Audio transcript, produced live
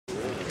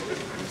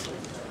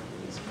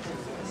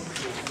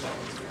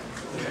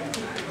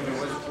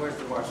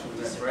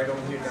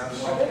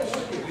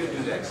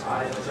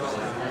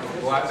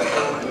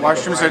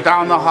Washrooms are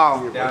down the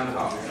hall. Down the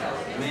hall.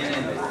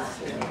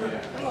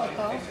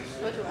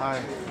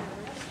 Hi.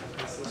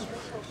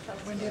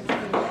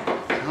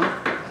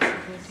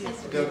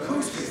 The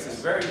acoustics is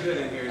very good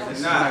in here, is This it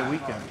is not? my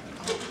weekend.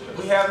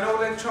 We have no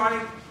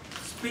electronic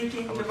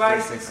speaking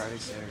devices. Friday,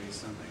 Saturday,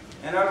 Sunday.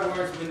 In other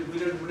words,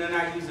 we're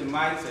not using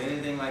mics or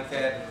anything like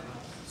that.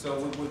 So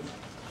we would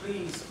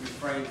please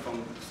refrain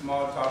from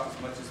small talk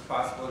as much as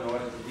possible in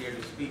order to hear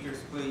the speakers,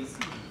 please,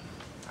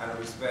 out of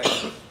respect.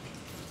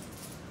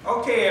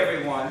 Okay,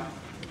 everyone.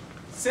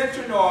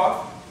 Central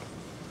North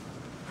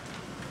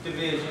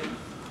Division,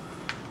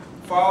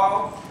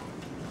 Fall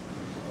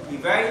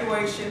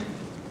Evaluation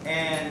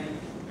and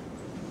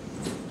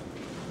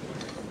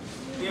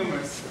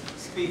Humorous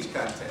Speech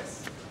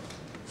Contest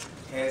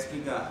has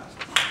begun.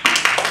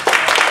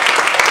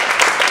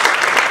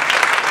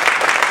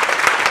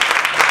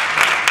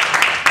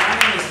 My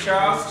name is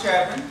Charles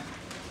Chapman.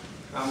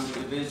 I'm the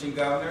division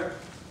governor,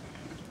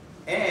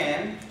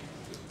 and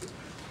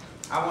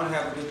I want to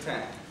have a good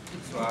time.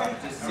 So I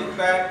just sit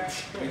back,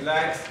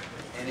 relax,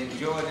 and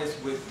enjoy this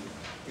with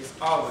you. It's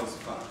always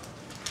fun.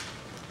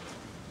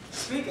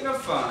 Speaking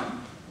of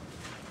fun,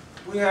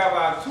 we have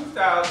our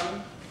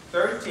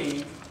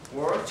 2013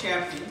 World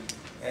Champion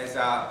as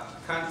our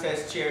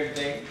contest chair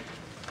today,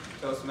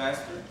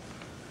 Toastmaster,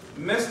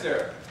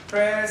 Mr.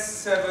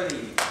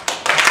 Preseverini.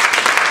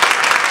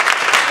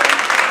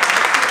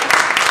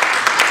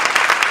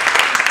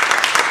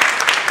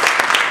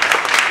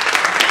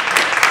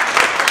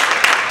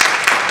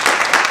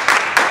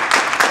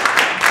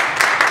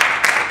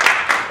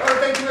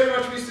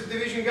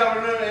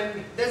 Governor,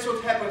 and that's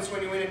what happens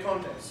when you win a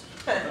contest.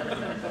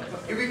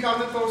 You become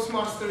the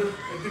Toastmaster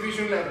at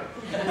division level,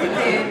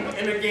 again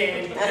and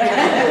again.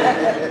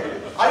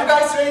 Are you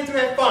guys ready to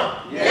have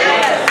fun?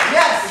 Yes!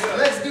 Yes,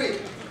 let's do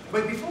it.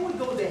 But before we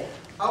go there,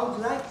 I would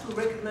like to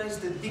recognize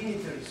the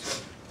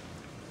dignitaries.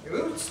 We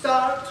will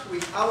start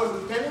with our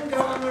Lieutenant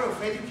Governor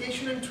of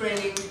Education and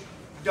Training,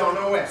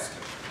 Donna West.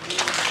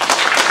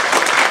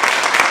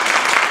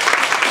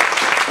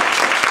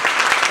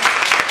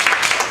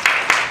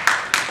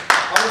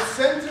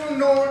 Central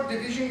North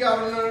Division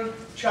Governor,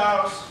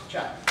 Charles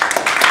Chapman.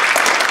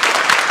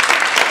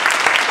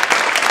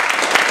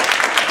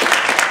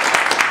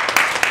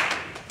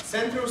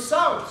 Central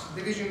South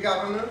Division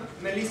Governor,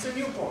 Melissa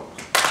Newport.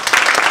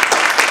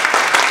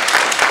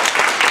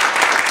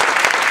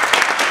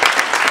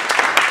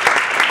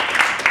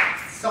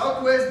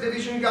 Southwest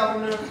Division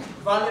Governor,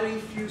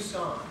 Valerie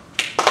Fuson.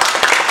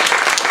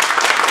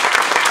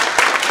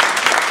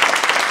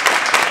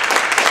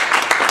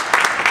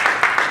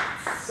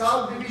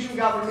 South Division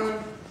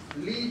Governor,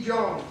 Lee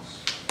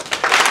Jones.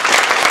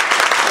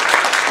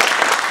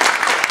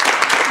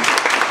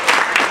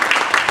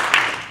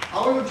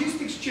 Our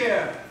Logistics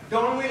Chair,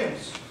 Don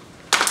Williams.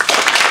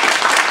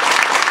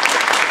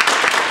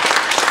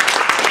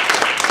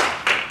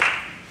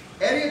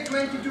 Area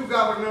 22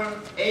 Governor,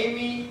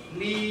 Amy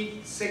Lee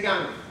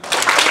Segani.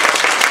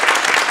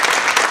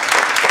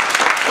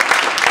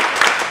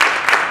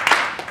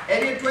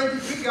 Area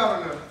 23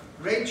 Governor,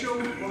 Rachel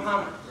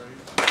Mohammed.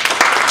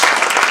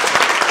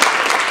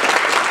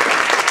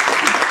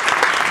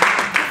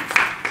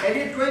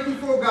 Area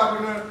 24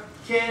 Governor,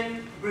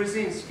 Ken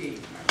Brzezinski.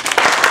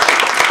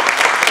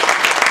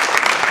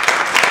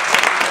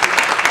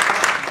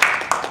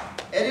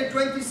 Area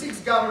 26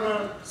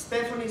 Governor,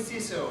 Stephanie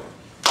Siso.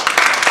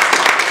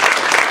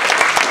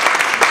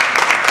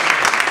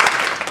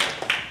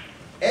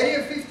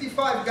 Area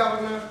 55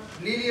 Governor,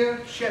 Lilia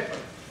Shepard.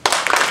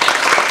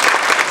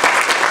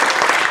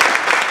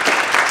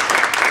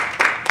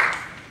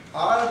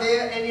 Are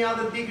there any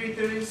other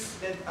dignitaries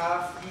that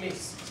I've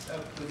missed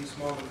up to this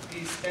moment?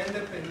 Please stand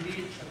up and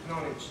be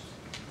acknowledged.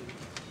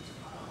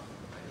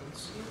 I don't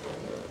see.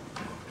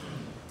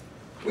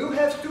 We'll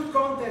have two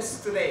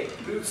contests today.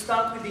 We'll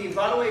start with the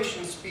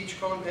evaluation speech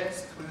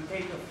contest. We'll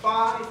take a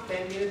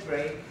 5-10-minute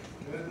break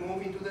and we'll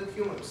move into the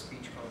humorous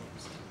speech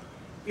contest.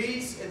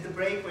 Please, at the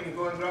break, when you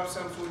go and grab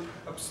some food,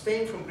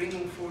 abstain from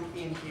bringing food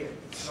in here.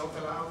 It's not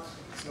allowed.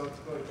 It's not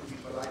going to be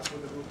polite for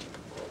the room.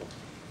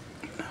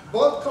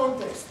 Both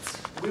contests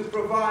will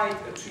provide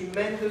a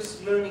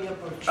tremendous learning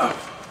opportunity.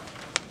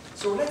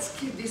 So let's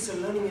keep this a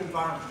learning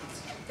environment.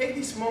 Take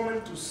this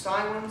moment to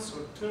silence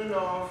or turn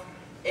off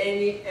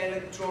any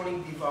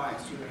electronic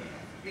device you may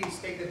have. Please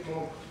take that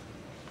moment.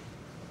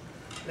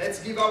 Let's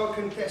give our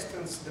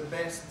contestants the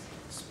best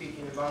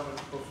speaking environment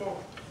to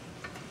perform.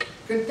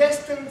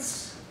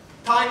 Contestants,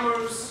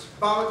 timers,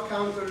 ballot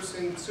counters,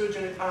 and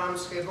surgeon at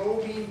arms have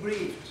all been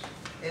briefed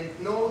and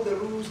know the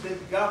rules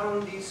that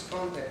govern this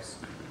contest.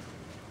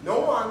 No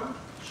one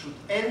should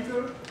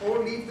enter or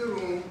leave the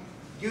room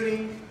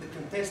during the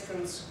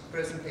contestants'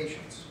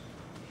 presentations.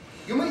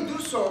 You may do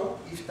so,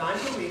 if time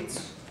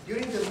permits,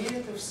 during the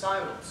minute of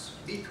silence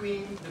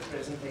between the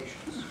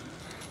presentations.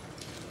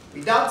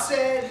 With that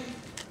said,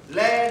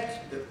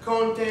 let the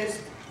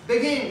contest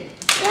begin.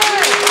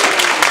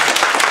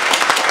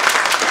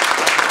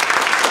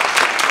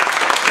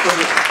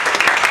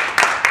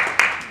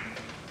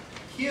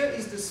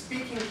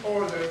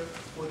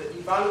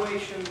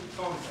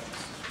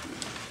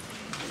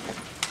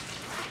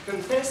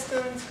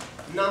 Contestant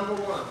number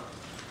 1,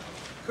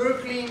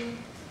 Kirklin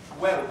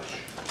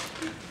Welch.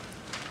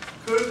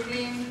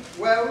 Kirklin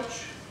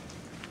Welch,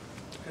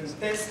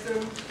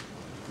 contestant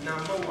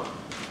number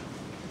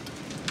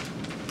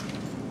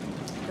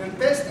 1.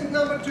 Contestant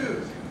number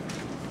 2,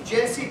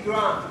 Jesse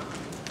Graham.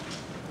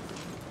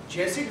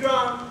 Jesse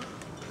Graham,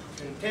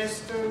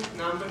 contestant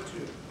number 2.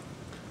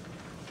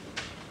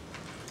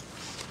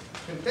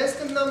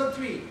 Contestant number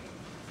 3,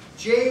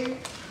 Jay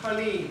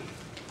Halim.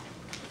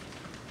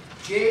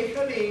 Jay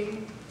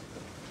Halim,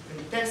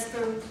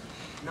 contestant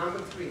number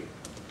 3.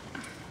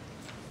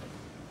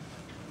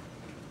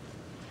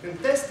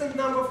 Contestant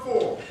number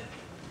 4,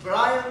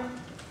 Brian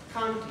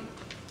Canty.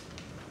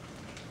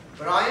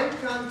 Brian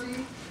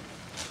Canty,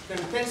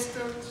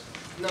 contestant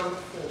number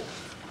 4.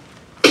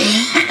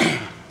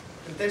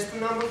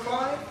 Contestant number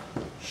 5,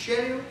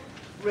 Cheryl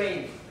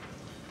Rainey.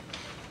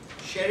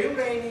 Cheryl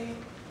Rainey,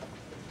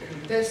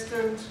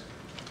 contestant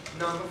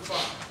number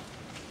 5.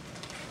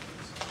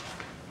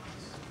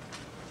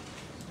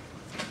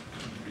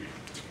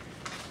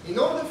 In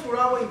order for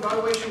our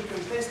evaluation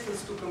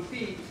contestants to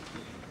compete,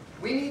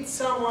 we need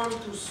someone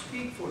to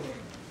speak for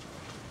them.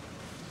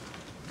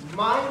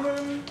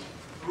 Myron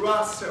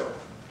Russell,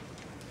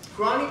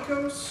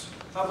 Chronicles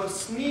of a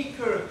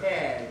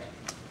Sneakerhead.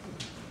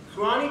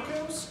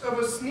 Chronicles of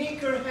a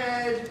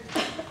Sneakerhead,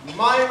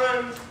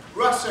 Myron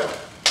Russell.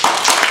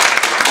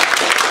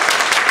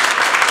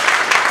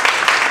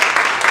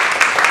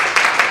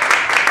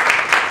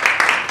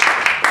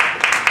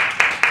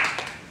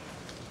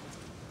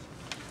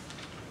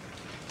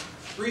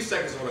 3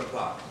 seconds on the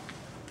clock.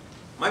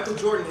 Michael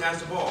Jordan has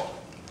the ball.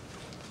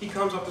 He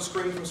comes off the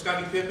screen from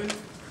Scottie Pippen.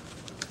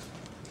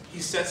 He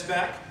sets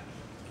back,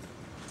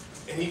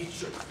 and he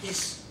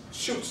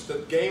shoots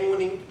the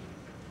game-winning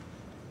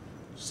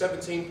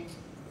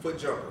 17-foot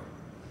jumper.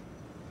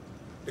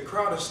 The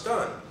crowd is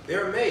stunned.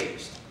 They're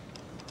amazed.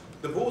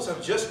 The Bulls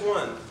have just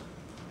won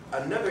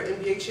another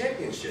NBA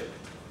championship.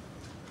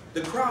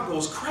 The crowd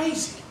goes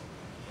crazy.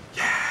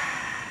 Yeah!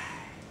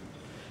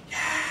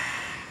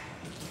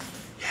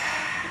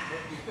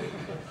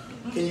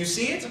 Can you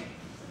see it?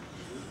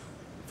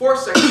 4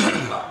 seconds on the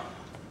clock.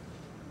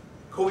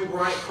 Kobe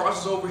Bryant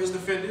crosses over his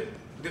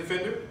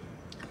defender.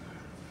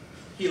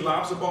 He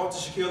lobs the ball to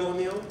Shaquille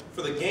O'Neal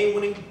for the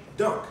game-winning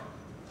dunk.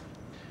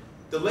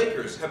 The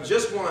Lakers have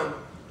just won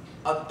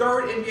a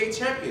 3rd NBA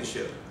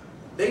championship.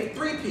 They've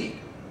three-peat.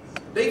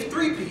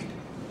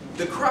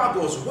 The crowd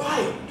goes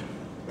wild.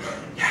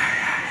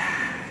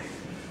 Yeah.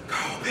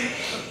 Kobe.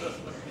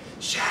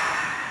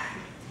 Shaq.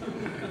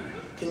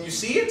 Can you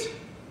see it?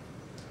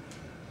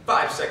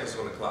 5 seconds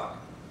on the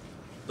clock.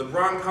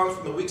 LeBron comes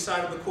from the weak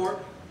side of the court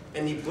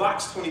and he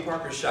blocks Tony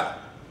Parker's shot.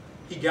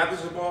 He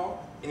gathers the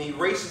ball and he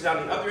races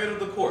down the other end of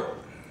the court.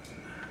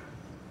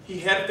 He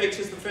head fakes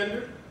his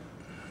defender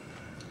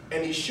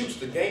and he shoots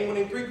the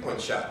game-winning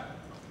three-point shot.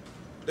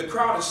 The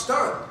crowd is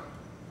stunned.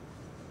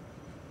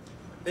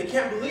 They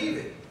can't believe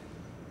it.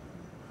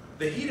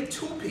 The Heat have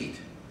two-peat.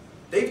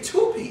 They've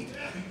two-peat.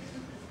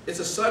 It's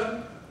a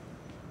sudden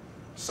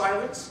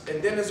silence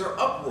and then there's an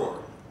uproar.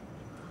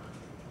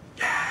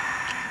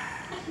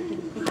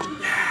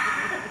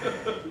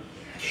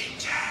 King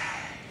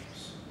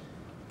James.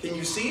 Can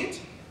you see it?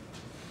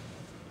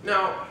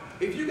 Now,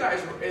 if you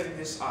guys were in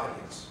this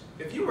audience,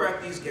 if you were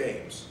at these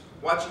games,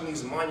 watching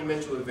these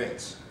monumental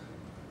events,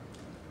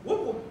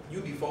 what would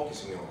you be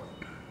focusing on?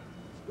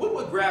 What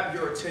would grab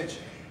your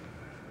attention?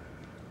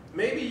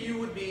 Maybe you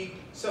would be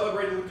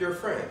celebrating with your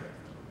friend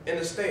in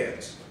the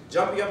stands,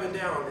 jumping up and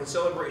down in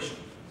celebration,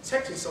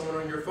 texting someone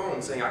on your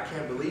phone saying, I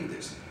can't believe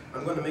this.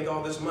 I'm going to make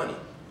all this money.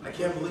 I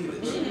can't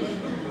believe this.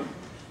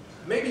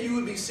 Maybe you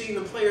would be seeing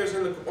the players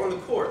on the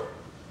court,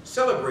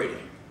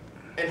 celebrating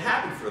and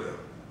happy for them.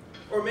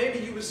 Or maybe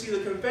you would see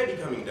the confetti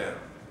coming down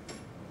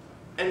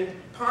and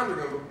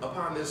pondering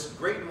upon this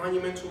great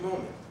monumental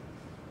moment.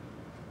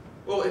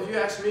 Well, if you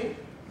ask me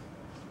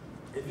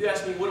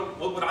what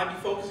would I be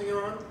focusing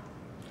on,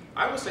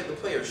 I would say the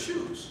player's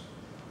shoes.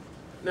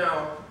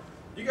 Now,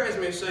 you guys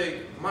may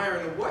say,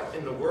 Myron, what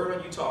in the world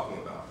are you talking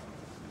about?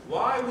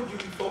 Why would you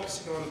be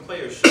focusing on the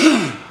player's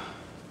shoes?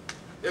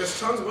 There's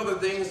tons of other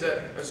things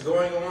that is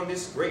going on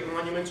this great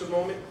monumental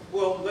moment.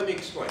 Well, let me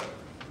explain.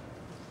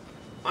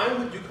 I'm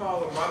what you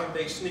call a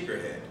modern-day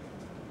sneakerhead.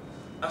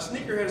 A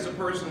sneakerhead is a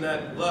person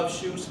that loves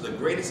shoes to the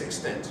greatest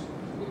extent.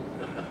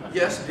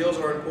 Yes, bills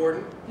are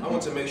important. I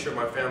want to make sure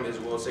my family is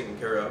well taken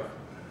care of.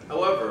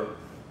 However,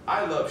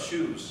 I love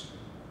shoes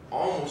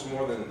almost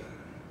more than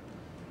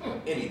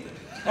anything.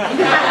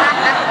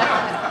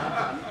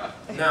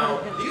 Now,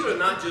 these are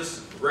not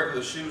just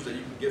regular shoes that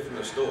you can get from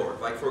the store.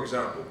 Like, for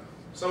example,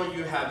 some of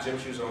you have gym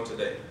shoes on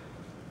today.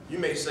 You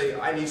may say,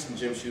 I need some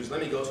gym shoes.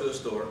 Let me go to the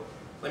store.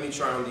 Let me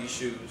try on these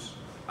shoes.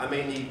 I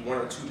may need 1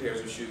 or 2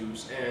 pairs of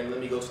shoes, and let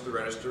me go to the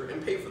register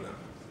and pay for them.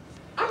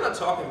 I'm not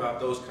talking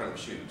about those kind of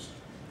shoes.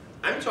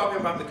 I'm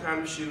talking about the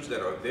kind of shoes that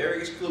are very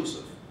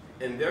exclusive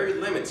and very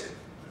limited.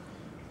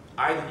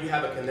 Either you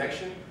have a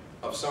connection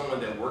of someone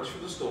that works for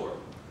the store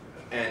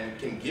and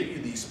can give you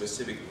these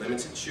specific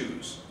limited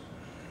shoes,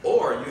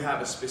 Or you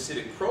have a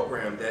specific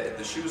program that if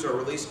the shoes are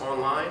released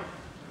online,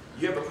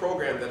 you have a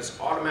program that is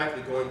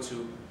automatically going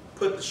to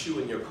put the shoe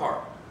in your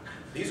cart.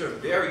 These are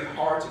very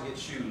hard to get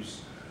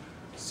shoes,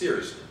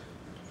 seriously.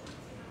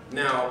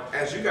 Now,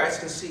 as you guys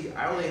can see,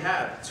 I only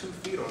have 2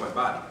 feet on my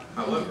body.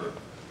 However,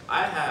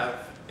 I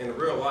have, in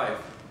real life,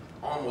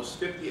 almost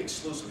 50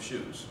 exclusive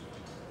shoes.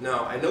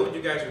 Now, I know what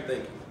you guys are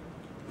thinking.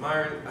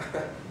 Myron,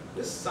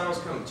 this sounds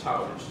kind of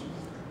childish.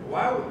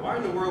 Why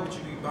in the world would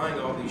you be buying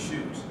all these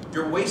shoes?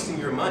 You're wasting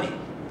your money.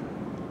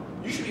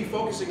 You should be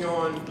focusing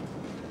on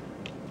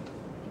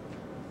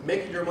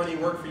making your money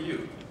work for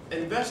you.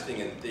 Investing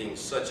in things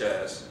such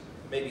as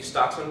maybe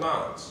stocks and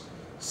bonds,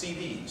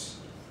 CDs,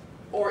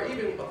 or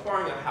even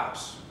acquiring a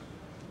house.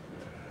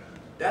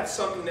 That's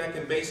something that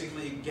can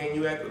basically gain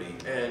you equity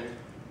and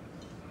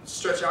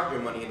stretch out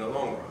your money in the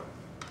long run.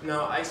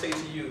 Now, I say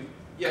to you,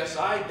 yes,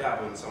 I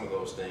dabble in some of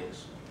those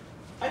things.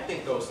 I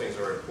think those things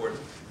are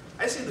important.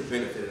 I see the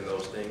benefit in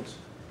those things.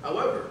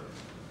 However,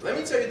 let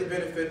me tell you the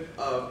benefit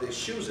of the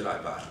shoes that I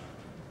buy.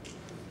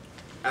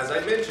 As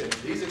I mentioned,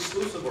 these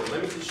exclusive or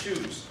limited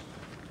shoes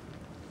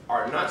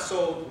are not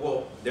sold,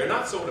 well, they're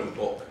not sold in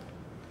bulk.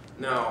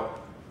 Now,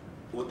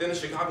 within the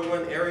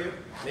Chicagoland area,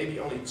 maybe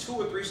only 2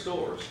 or 3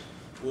 stores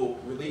will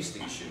release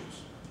these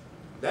shoes.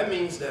 That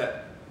means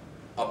that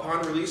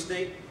upon release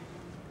date,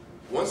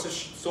 once the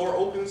store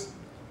opens,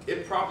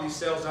 it probably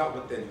sells out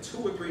within 2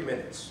 or 3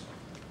 minutes.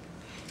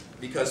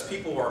 Because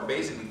people are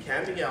basically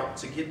camping out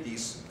to get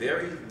these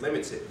very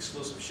limited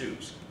exclusive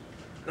shoes.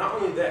 Not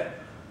only that,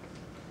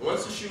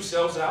 once the shoe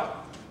sells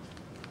out,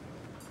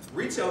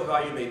 retail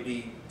value may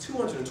be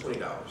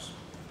 $220.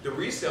 The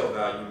resale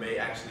value may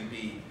actually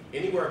be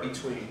anywhere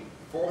between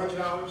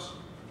 $400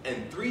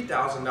 and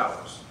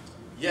 $3,000.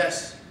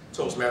 Yes,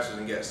 Toastmasters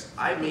and guests,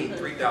 I mean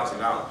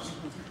 $3,000.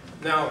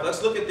 Now,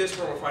 let's look at this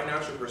from a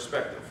financial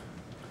perspective.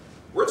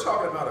 We're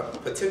talking about a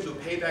potential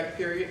payback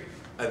period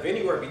of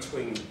anywhere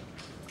between,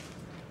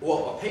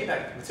 well,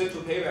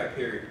 potential payback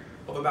period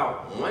of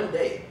about 1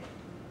 day,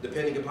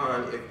 depending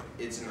upon if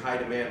it's in high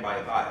demand by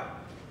a buyer.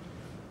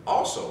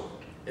 Also,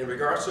 in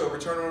regards to a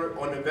return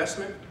on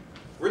investment,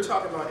 we're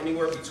talking about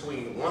anywhere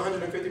between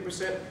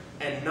 150%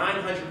 and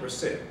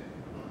 900%.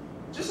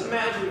 Just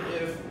imagine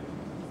if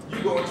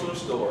you go into a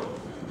store,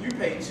 you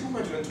pay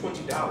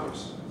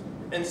 $220,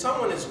 and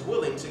someone is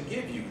willing to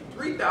give you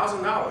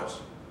 $3,000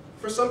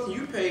 for something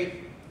you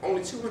paid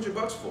only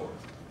 $200 for.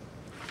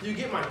 You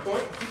get my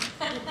point?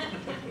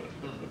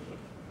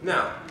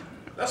 Now,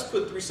 let's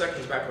put 3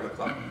 seconds back on the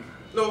clock.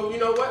 No, you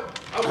know what?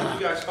 I'll give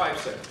you guys 5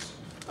 seconds.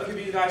 I'll give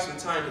you guys some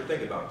time to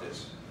think about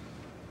this.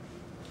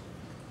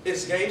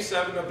 It's Game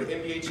 7 of the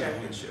NBA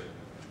Championship.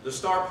 The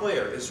star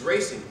player is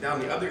racing down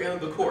the other end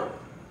of the court.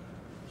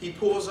 He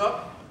pulls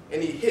up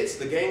and he hits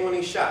the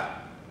game-winning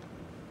shot.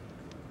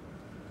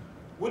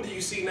 What do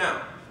you see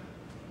now?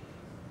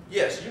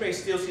 Yes, you may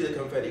still see the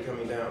confetti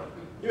coming down.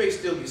 You may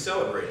still be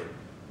celebrating.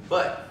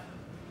 But,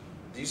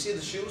 do you see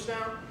the shoes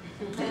now?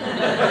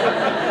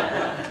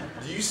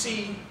 Do you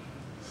see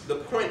the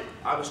point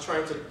I was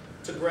trying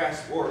to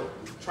grasp or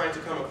trying to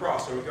come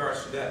across in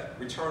regards to that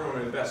return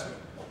on investment?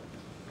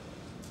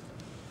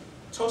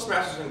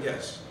 Toastmasters and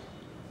guests,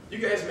 you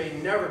guys may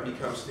never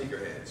become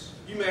sneakerheads.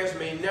 You guys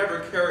may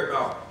never care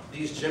about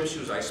these gym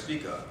shoes I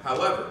speak of.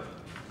 However,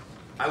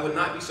 I would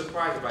not be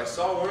surprised if I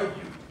saw one of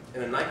you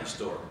in a Nike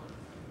store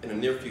in the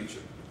near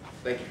future.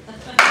 Thank you.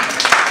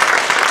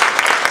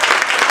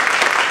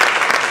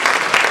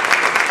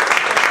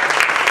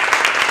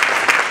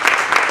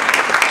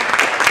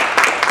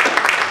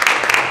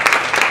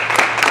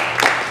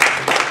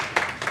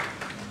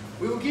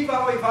 We will give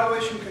our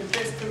evaluation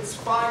contestants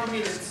 5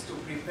 minutes to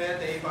prepare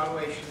their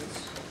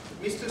evaluations.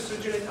 Mr.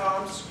 Surgeon at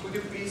Arms, could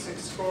you please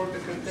escort the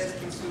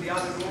contestants to the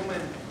other room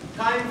and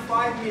time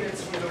 5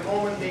 minutes from the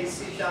moment they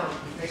sit down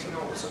to take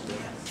notes.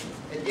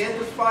 At the end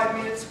of 5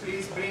 minutes,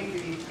 please bring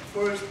the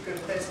first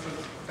contestant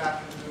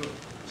back into the room.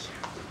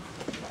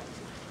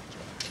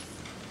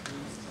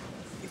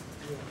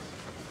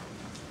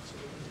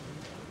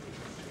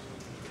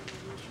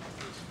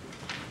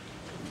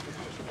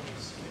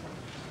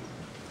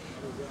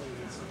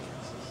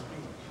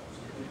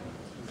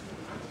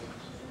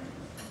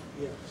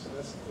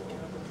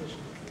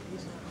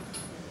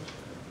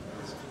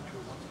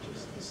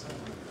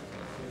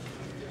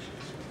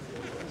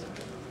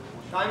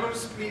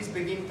 Timers, please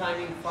begin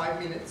timing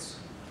 5 minutes.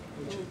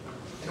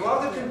 And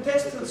while the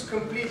contestants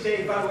complete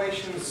their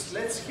evaluations,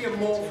 let's hear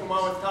more from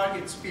our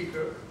target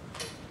speaker.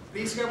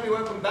 Please help me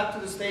welcome back to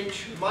the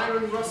stage,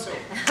 Myron Russell.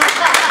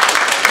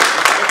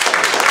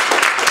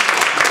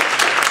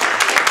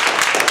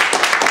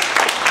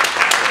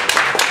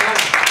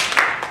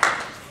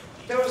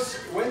 Tell us,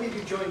 when did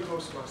you join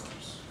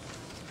Toastmasters?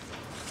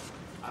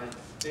 I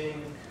think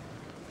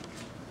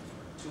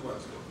 2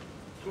 months ago.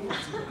 2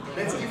 months ago.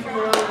 Let's give him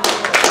a round of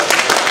applause.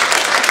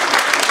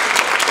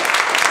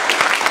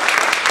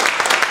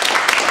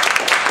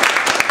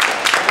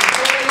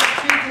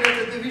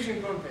 At the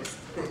division contest.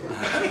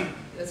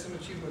 That's an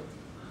achievement.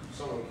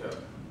 Someone kept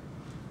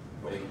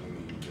making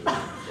me do it.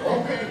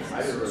 Okay.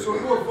 I didn't really So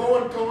you were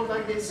voluntold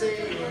like this?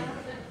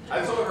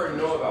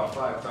 no about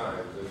 5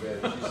 times, and then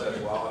she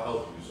said, well, I'll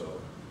help you, so.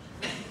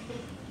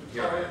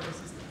 Here I am.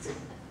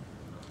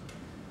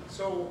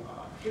 So,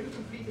 have you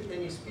completed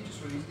any speeches,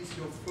 or is this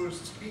your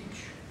first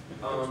speech?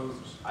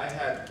 I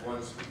had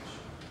one speech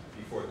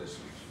before this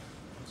speech.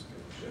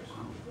 Yes.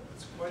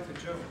 It's quite a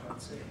jump,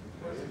 I'd say.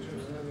 Quite a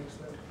jump to the next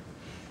level.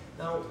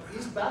 Now,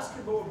 is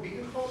basketball a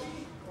bigger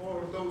hobby,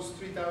 or those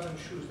 3,000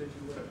 shoes that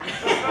you wear?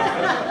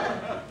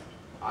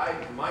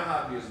 My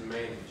hobby is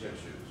mainly gym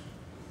shoes.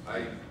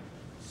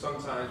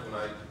 Sometimes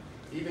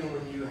even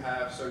when you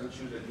have certain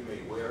shoes that you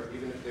may wear,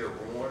 even if they're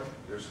worn,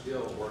 they're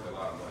still worth a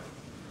lot of money.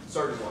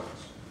 Certain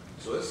ones.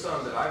 So it's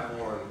some that I've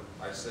worn,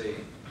 I say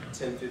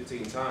 10,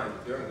 15 times.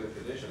 If they're in good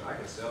condition, I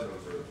can sell them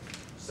for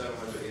 $700,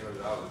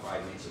 $800 if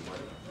I need some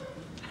money.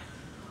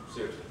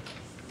 Seriously.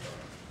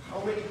 How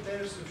many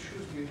pairs of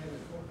shoes do you have at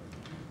home?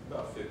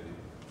 About 50.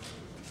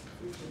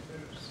 50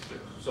 pairs.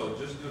 So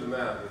just do the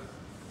math.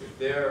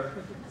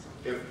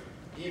 If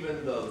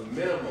even the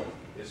minimum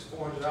is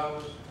 $400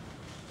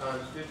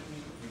 times 50,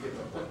 you get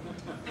my point.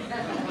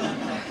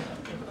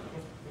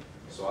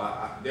 So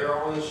they're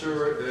all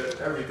insured, they're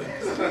everything.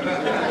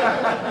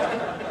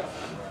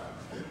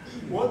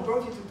 What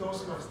brought you to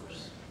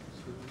Toastmasters?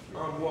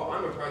 Well,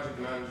 I'm a project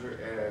manager,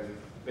 and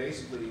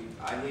basically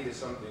I needed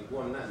something,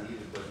 well, not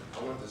needed, but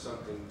I wanted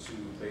something to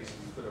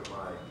basically put in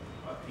my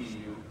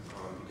PDU,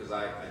 because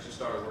I just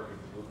started working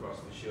for Blue Cross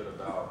Blue Shield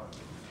about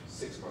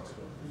 6 months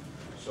ago.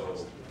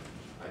 So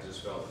I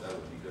just felt that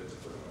would be good to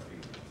put in my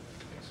PDU.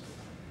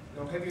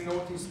 Now, have you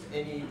noticed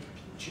any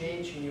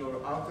change in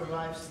your outer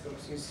lives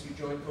since you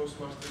joined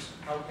Toastmasters?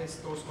 How has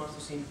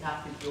Toastmasters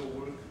impacted your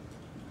work?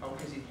 How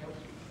has it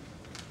helped you?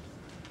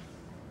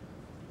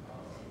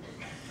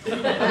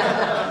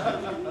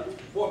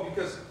 Well,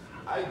 because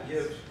I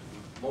give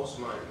most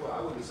of my, well,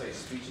 I wouldn't say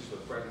speeches,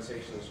 but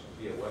presentations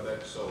via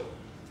WebEx. So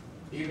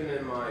even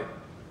in my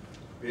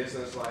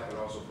business life and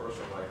also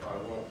personal life, I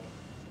won't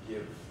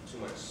give too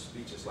much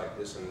speeches like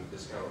this in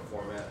this kind of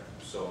format.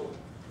 So,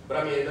 but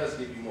I mean, it does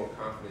give you more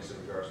confidence in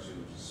regards to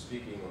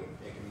speaking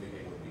and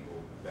communicating with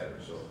people better.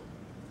 So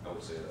I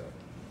would say that.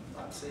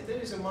 I'd say there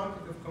is a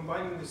market of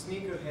combining the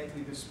sneakerhead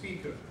with the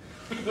speaker.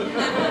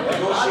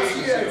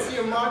 Negotiating I see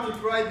a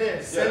market right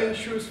there, selling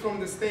shoes from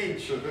the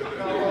stage.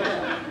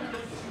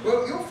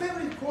 Well, your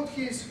favorite quote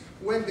here is,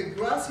 when the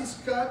grass is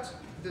cut,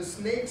 the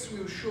snakes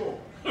will show.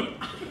 Did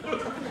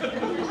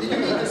you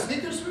mean the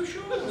sneakers will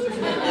show?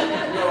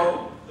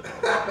 No.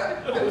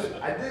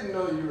 I didn't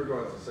know you were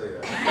going to say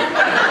that.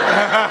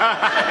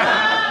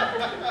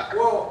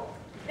 Well,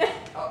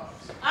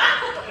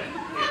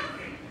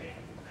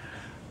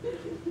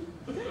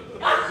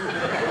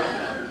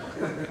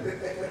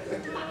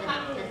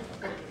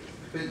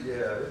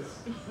 yeah,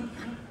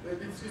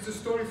 it's a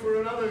story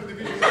for another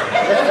division.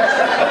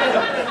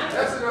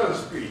 That's another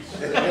speech.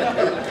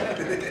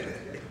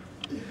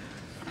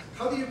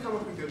 How do you come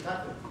up with your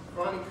title?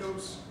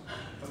 Chronicles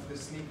of the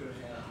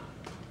Sneakerhead.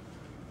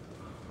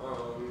 I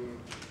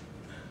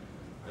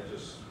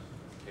just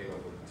came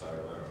up with the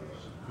title. I don't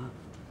know.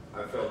 I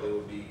felt it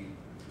would be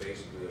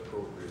basically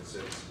appropriate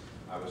since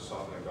I was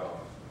talking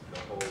about the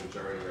whole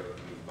journey of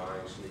me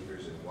buying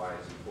sneakers and why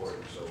it's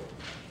important. So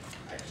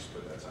I just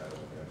put that title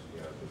in there. To be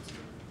honest with you.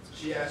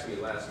 She asked me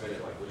last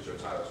minute, like, what's your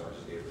title? So I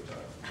just gave her the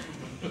title.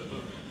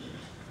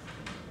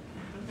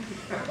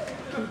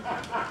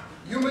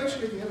 You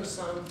mentioned that you have a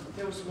son.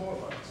 Tell us more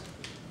about it.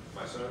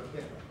 My son?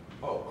 Yeah.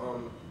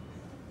 Oh,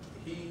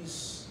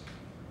 he's...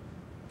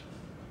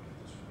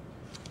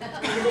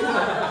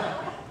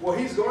 Well,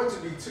 he's going to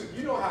be 2.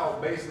 You know how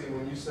basically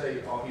when you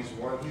say, oh, he's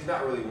 1, he's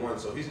not really 1,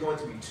 so he's going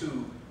to be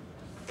 2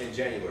 in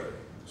January.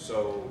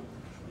 So,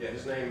 yeah,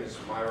 his name is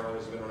Myro,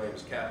 his middle name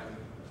is Captain.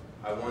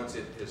 I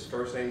wanted his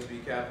first name to be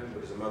Captain,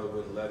 but his mother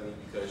wouldn't let me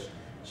because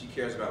she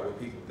cares about what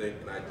people think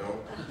and I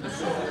don't.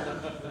 So,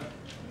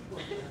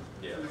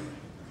 yeah.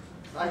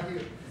 I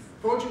hear.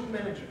 Project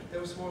manager.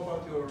 Tell us more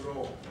about your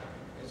role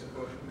as a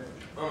project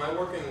manager. I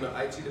work in the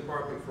IT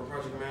department for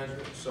project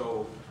management,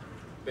 so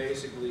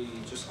basically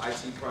just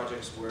IT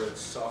projects where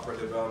it's software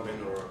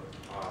development or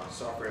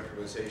software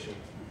implementation.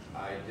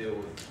 I deal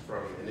with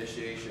from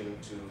initiation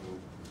to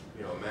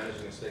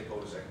managing the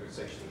stakeholders'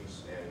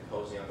 expectations and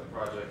closing out the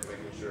project,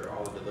 making sure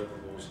all the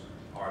deliverables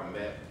are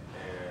met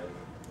and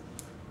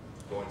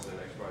going to the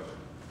next project.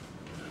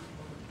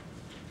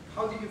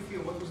 How did you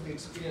feel? What was the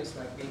experience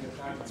like being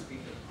a target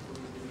speaker for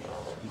this division?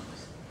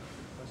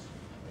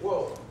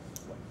 Well,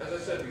 as I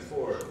said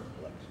before,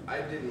 I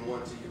didn't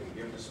want to even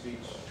give the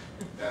speech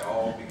at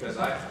all because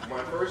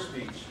my first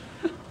speech,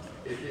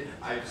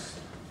 I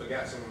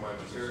forgot some of my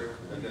material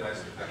and then I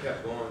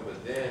kept going,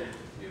 but then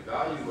the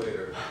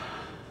evaluator,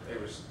 it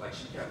was like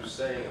she kept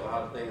saying a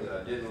lot of things that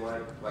I didn't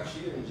like. Like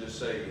she didn't just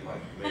say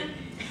like maybe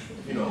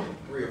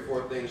 3 or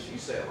 4 things. She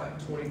said like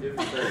 20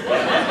 different things.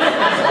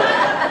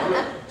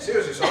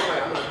 Seriously, so I'm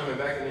like, I'm not coming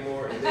back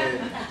anymore. And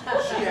then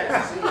she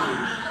hadn't seen me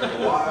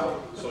in a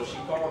while, so she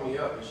called me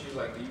up and she was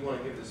like, "Do you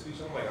want to give this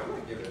speech?" I'm like, "I'm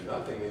not giving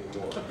nothing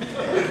anymore."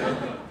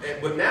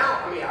 But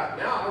now,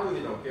 now I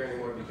really don't care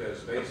anymore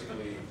because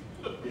basically,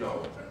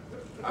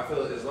 I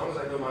feel as long as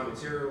I know my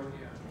material,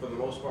 for the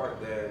most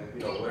part, then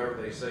whatever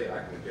they say,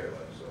 I can care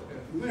less. So.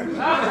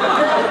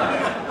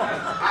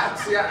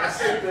 I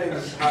say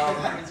things.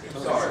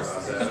 Sorry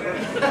about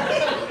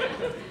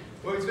that.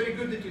 Well, it's very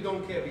good that you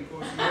don't care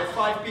because you have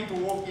 5 people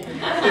walking in.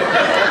 If I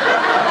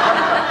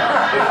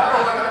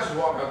don't like it, I just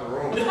walk out the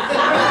room.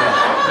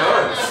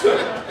 I'm done.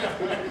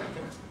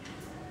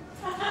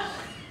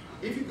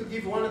 If you could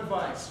give one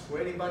advice for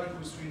anybody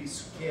who's really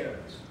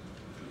scared to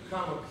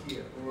come up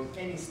here or on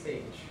any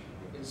stage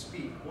and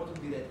speak, what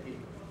would be that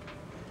thing?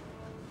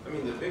 I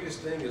mean, the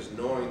biggest thing is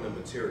knowing the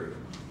material.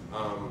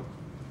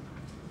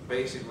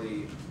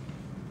 Basically,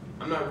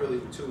 I'm not really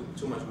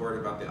too much worried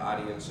about the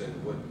audience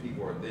and what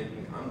people are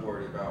thinking. I'm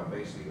worried about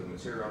basically the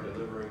material I'm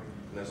delivering.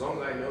 And as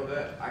long as I know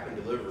that, I can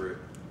deliver it.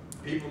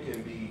 People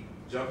can be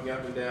jumping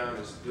up and down,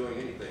 just doing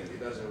anything.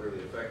 It doesn't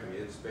really affect me.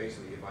 It's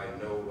basically if I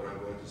know what I'm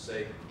going to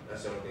say,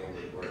 that's the only thing I'm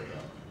really worried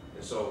about.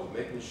 And so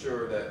making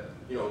sure that,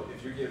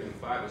 if you're given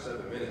 5 to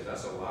 7 minutes,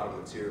 that's a lot of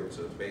material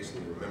to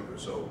basically remember.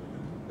 So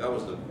that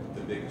was the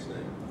biggest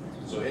thing.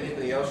 So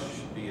anything else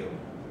should be a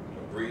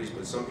breeze,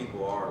 but some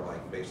people are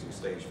like basically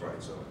stage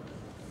fright. So.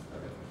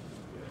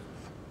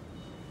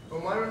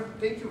 Well, Myron,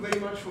 thank you very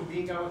much for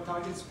being our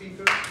target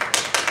speaker.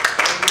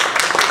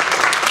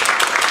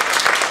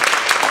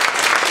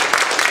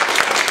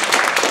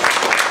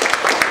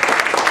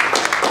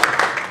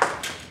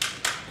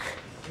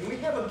 And we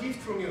have a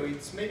gift from you.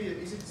 It's maybe,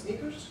 is it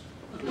sneakers?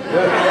 We may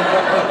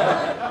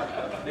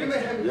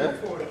have to go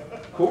for it.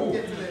 Cool. We'll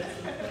get to that.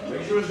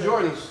 Make sure it's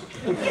Jordans.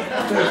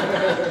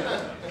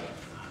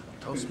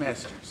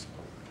 Toastmasters.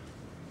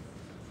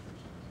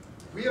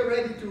 We are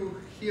ready to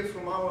hear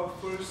from our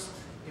first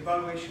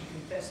evaluation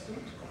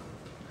contestant.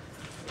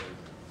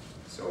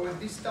 So at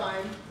this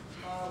time,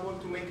 I want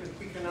to make a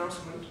quick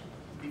announcement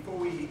before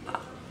we...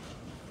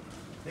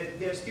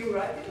 They're still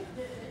writing?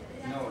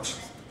 No.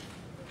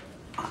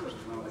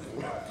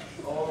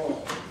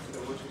 Oh,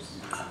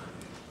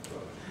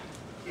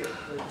 here,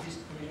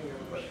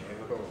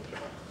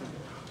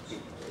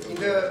 in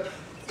the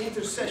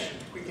intercession,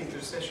 quick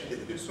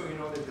intercession, just so you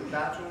know that the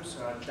bathrooms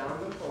are down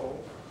the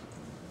hall,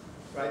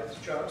 right,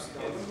 Charles,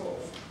 down the hall.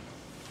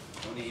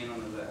 On the in, on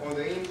the left. On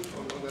the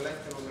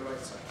left and on the right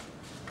side.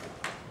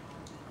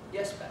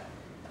 Yes, Pat.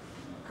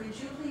 Could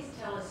you please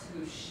tell us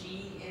who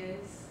she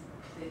is?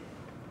 That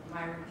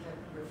Myron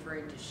kept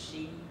referring to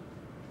she.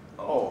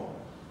 Oh.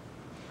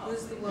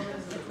 Who's the woman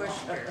in the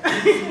questioner?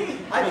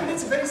 I think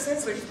it's very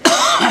sensitive.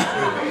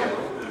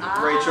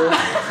 Rachel.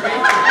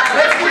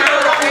 Let's give her a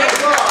round of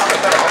applause.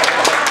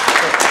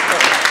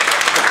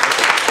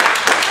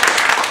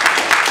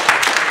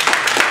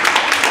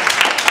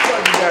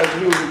 You guys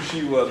knew who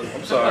she was.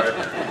 I'm sorry.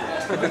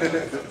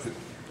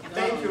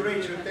 Thank you,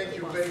 Rachel. Thank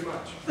you very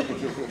much. Let's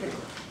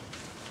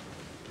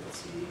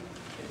see.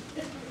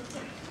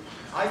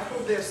 I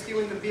hope they're still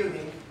in the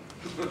building.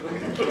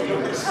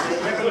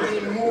 They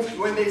haven't been moved.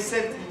 When they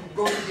said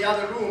go to the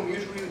other room,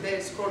 usually they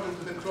escort them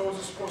to the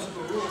closest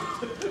possible room.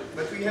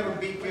 But we have a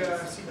big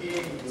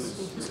CPA.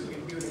 It's a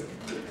big building.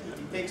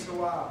 It takes a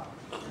while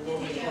to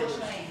walk the corridors.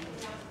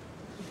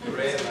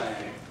 Red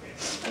line.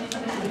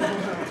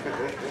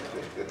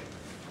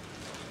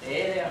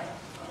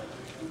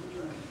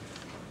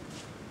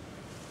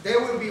 There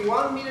will be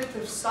 1 minute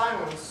of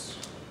silence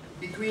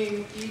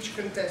between each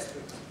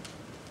contestant.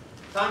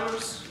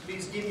 Timers,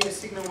 please give me a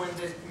signal when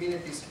the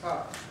minute is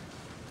up.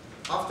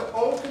 After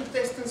all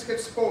contestants have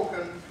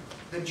spoken,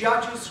 the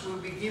judges will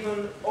be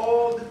given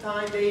all the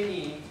time they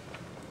need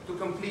to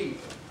complete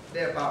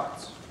their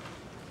bouts.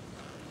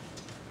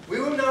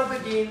 We will now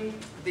begin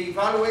the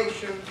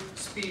evaluation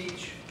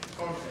speech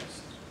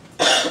contest.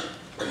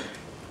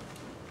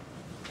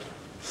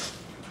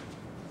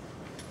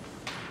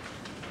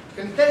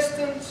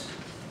 Contestant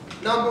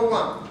number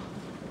 1,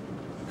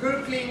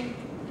 Kirklin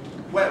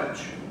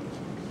Welch.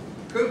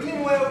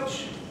 Kirklin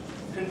Welch,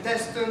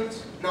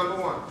 contestant number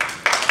 1.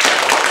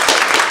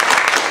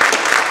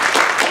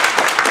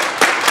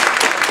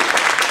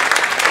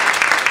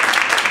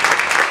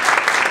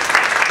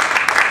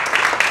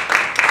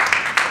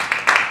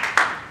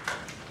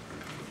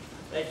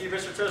 Thank you,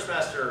 Mr.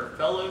 Toastmaster.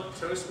 Fellow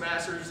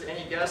Toastmasters,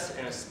 any guests,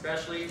 and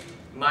especially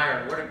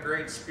Myron. What a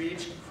great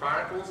speech.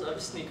 Chronicles of a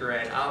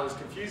Sneakerhead. I was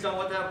confused on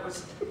what that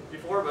was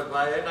before, but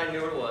by then I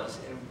knew what it was.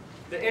 And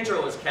the intro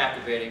was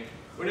captivating.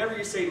 Whenever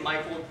you say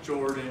Michael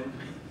Jordan,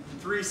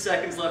 3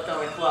 seconds left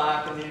on the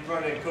clock, and then you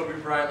run in Kobe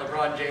Bryant,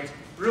 LeBron James,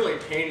 really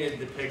painted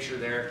the picture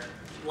there.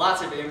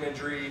 Lots of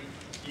imagery,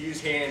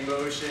 use hand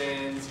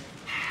motions,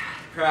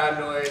 crowd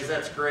noise,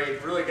 that's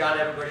great. Really got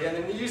everybody. And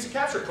then you used a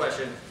capture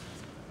question.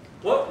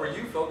 What were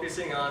you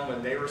focusing on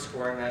when they were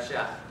scoring that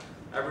shot?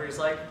 Everybody's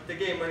like, the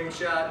game-winning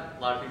shot. A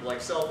lot of people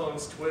like cell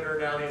phones, Twitter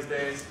now these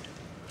days.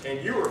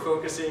 And you were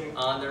focusing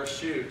on their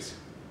shoes.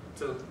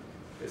 So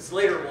it's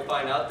later we'll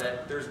find out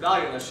that there's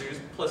value in those shoes,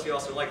 plus you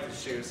also like the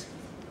shoes.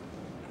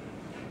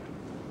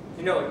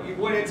 You know, you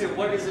went into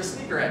what is a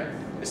sneakerhead?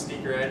 A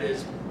sneakerhead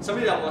is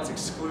somebody that wants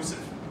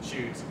exclusive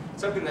shoes.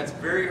 Something that's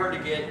very hard to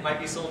get, might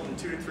be sold in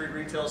 2 to 3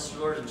 retail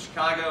stores in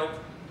Chicago,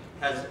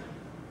 has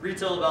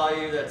retail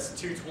value, that's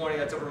 $220,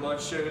 that's over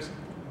most shows.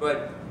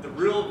 But the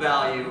real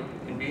value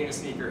in being a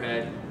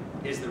sneakerhead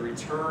is the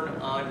return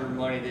on your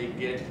money that you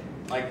get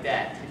like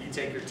that. If you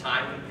take your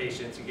time and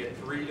patience, you get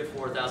 $3,000 to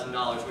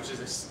 $4,000, which is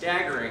a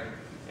staggering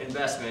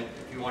investment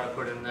if you want to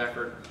put in an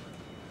effort.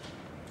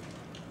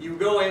 You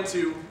go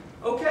into,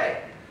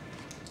 okay,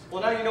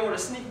 well now you know what a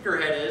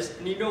sneakerhead is,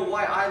 and you know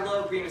why I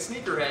love being a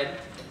sneakerhead.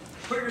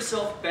 Put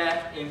yourself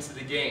back into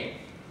the game.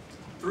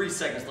 3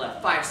 seconds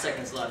left, 5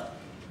 seconds left.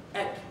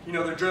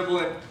 They're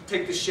dribbling,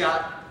 take the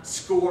shot,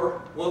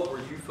 score. What were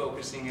you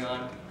focusing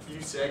on?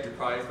 You said you're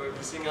probably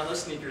focusing on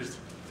those sneakers,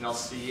 and I'll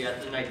see you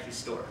at the Nike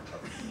store.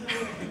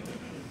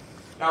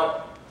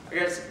 Now, I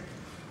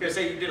gotta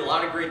say you did a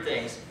lot of great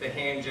things. The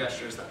hand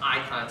gestures, the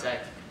eye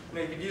contact.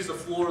 You could use the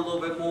floor a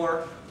little bit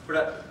more,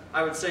 but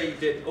I would say you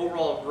did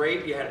overall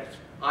great. You had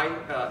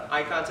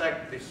eye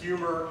contact, the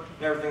humor,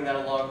 and everything that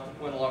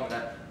went along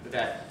with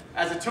that.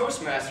 As a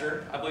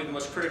Toastmaster, I believe the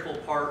most critical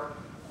part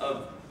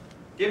of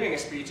giving a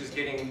speech is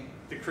getting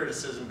the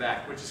criticism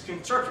back, which is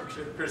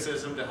constructive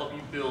criticism to help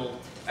you build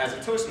as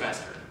a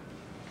Toastmaster.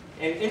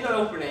 And in the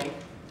opening,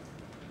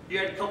 you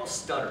had a couple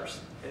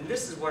stutters. And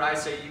this is what I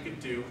say you could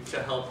do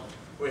to help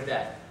with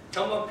that.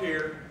 Come up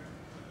here,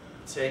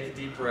 take a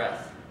deep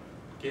breath,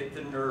 get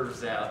the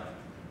nerves out.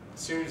 As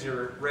soon as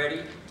you're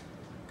ready,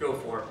 go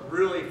for it.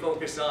 Really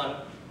focus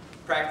on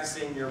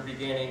practicing your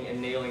beginning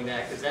and nailing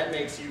that, because that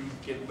makes you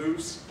get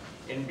loose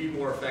and be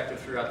more effective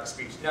throughout the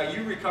speech. Now,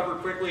 you recovered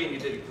quickly and you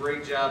did a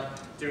great job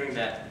doing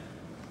that.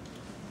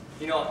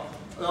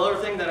 Another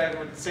thing that I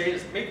would say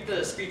is make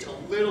the speech a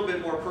little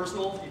bit more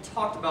personal. You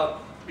talked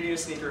about being a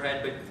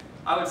sneakerhead, but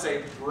I would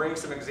say bring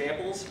some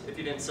examples if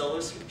you didn't sell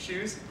those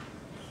shoes,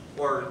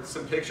 or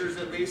some pictures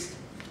at least.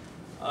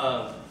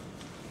 Go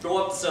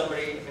up to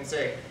somebody and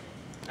say,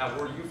 now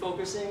were you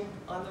focusing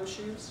on those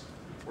shoes?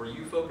 Were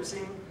you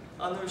focusing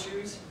on those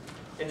shoes?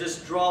 And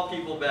just draw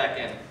people back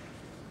in.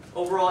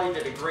 Overall, you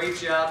did a great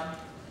job.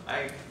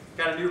 I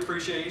got a new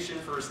appreciation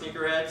for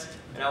sneakerheads,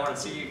 and I want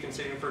to see you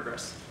continue to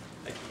progress.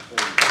 Thank you.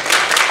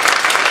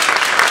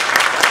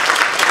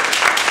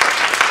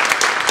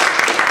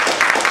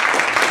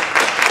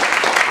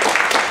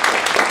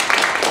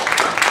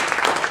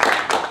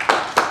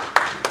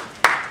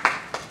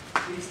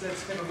 Please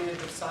let's have a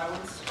minute of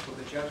silence for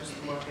the judges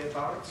to mark their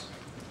ballots.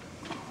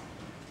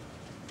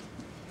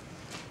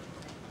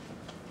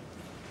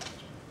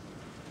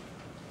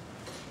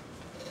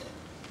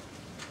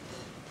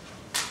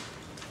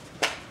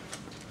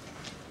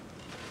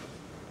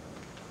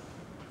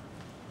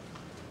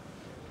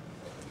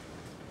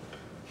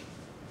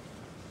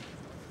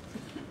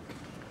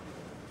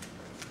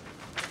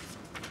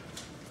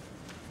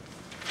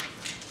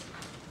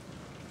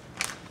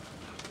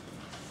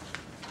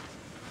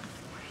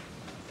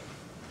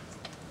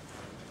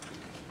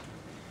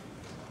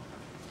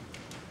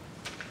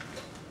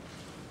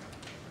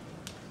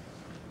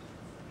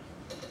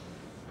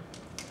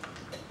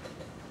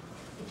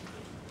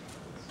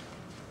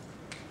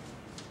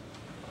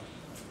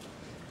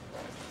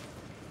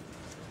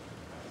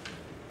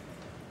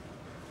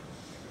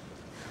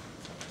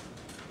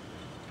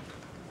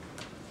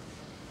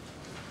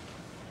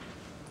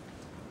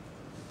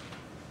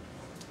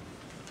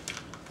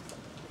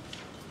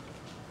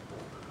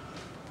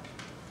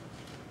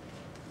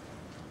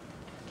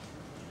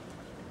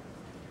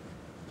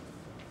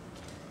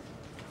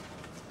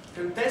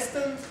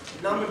 Contestant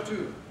number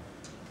 2,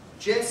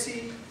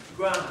 Jesse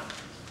Graham.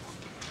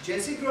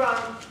 Jesse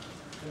Graham,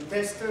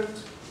 contestant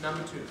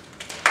number 2.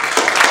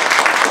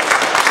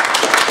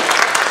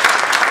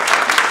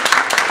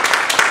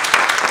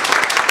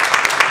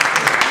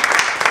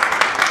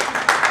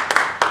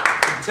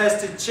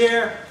 Contested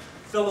chair,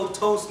 fellow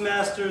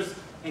Toastmasters,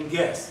 and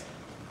guests.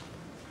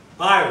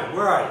 Byron,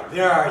 where are you?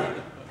 There are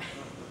you.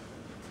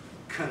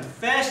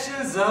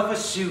 Confessions of a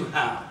Shoe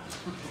Hound.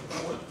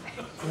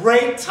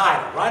 Great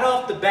title. Right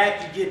off the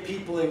bat, you get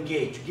people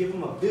engaged. You give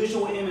them a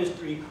visual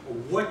imagery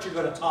of what you're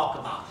going to talk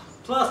about.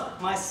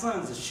 Plus, my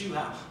son's a shoe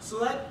hound, so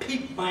that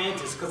piqued my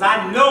interest because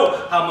I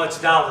know how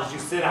much dollars you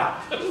sent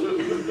out.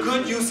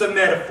 Good use of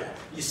metaphor.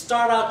 You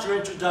start out your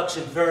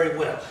introduction very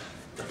well.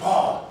 The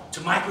ball to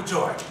Michael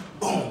Jordan.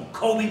 Boom.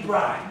 Kobe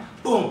Bryant.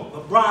 Boom.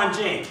 LeBron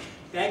James.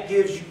 That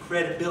gives you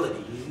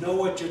credibility. You know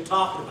what you're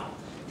talking about.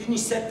 Then you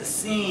set the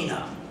scene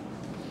up.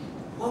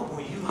 What were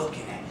you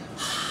looking at?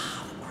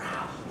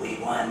 We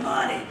won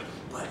money,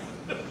 but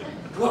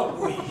what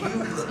were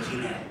you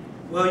looking at?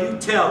 Well, you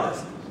tell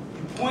us.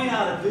 You point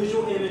out a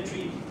visual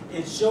imagery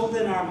and show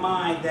them in our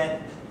mind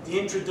that the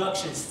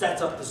introduction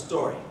sets up the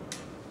story.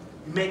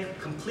 You make a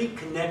complete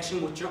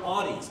connection with your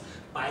audience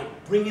by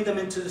bringing them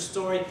into the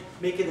story,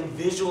 making them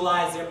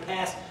visualize their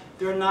past.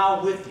 They're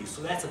now with you,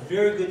 so that's a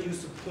very good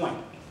use of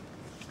point.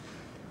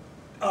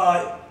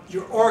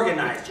 You're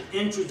organized.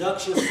 Your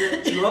introduction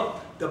sets you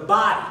up. The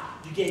body.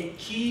 You gave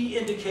key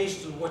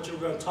indications of what you're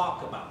going to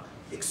talk about.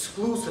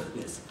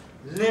 Exclusiveness,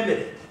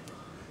 limited,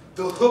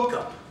 the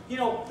hookup. You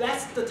know,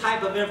 that's the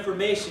type of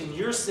information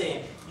you're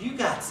saying, you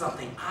got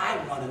something I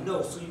want to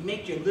know. So you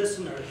make your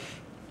listener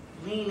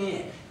lean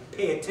in and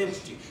pay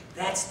attention to you.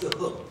 That's the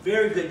hook.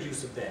 Very good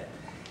use of that.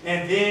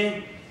 And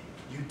then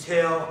you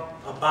tell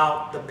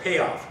about the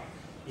payoff.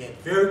 You had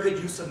very good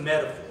use of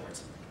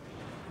metaphors.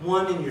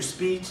 One in your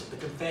speech, the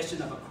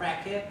confession of a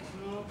crackhead.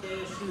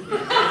 Okay, shoot.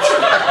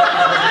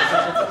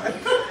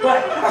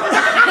 But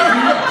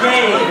you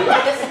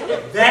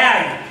gave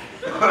value.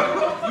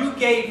 You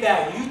gave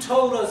value. You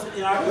told us in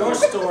your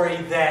story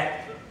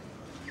that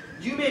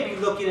you may be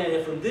looking at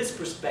it from this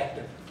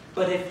perspective,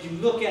 but if you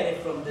look at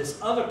it from this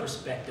other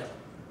perspective,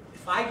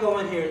 if I go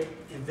in here and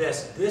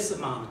invest this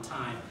amount of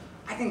time,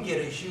 I can get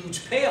a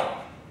huge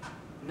payoff.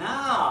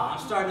 Now, I'm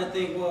starting to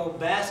think, well,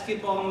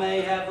 basketball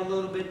may have a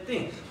little bit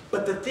thing.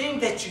 But the thing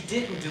that you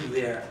didn't do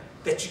there,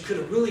 that you could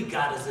have really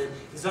got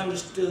is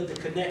understood the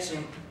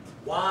connection.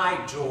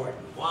 Why Jordan,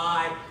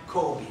 why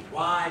Kobe,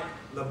 why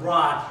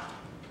LeBron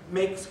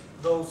makes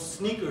those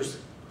sneakers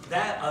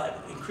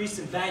that increase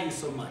in value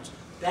so much.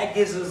 That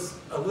gives us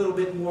a little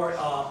bit more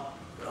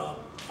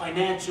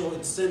financial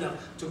incentive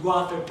to go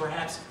out there and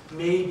perhaps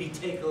maybe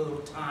take a little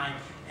time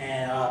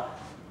and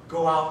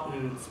go out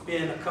and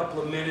spend a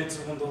couple of minutes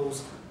on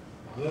those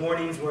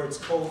mornings where it's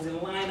cold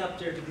and line up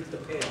there to get the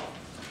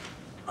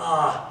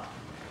payoff.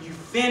 You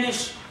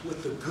finish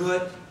with a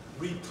good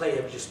replay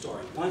of your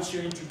story. Once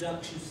your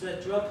introduction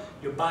set you up,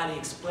 your body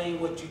explained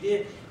what you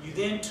did, you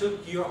then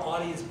took your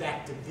audience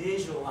back to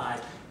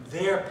visualize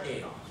their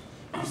payoff.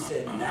 You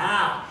said,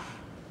 now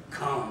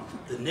come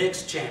the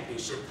next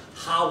championship,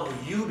 how will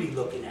you be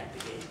looking at the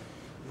game?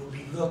 You'll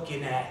be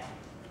looking at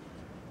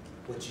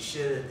what you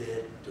should have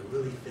did to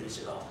really finish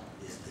it off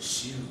is the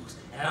shoes.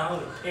 And I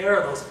own a pair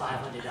of those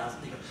 $500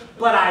 sneakers.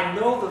 But I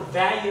know the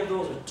value of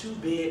those are too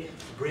big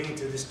to bring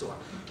into the store.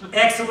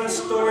 Excellent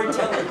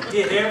storytelling,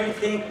 did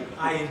everything.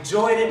 I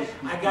enjoyed it.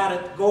 I got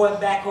to go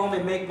back home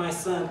and make my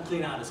son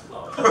clean out his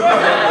clothes.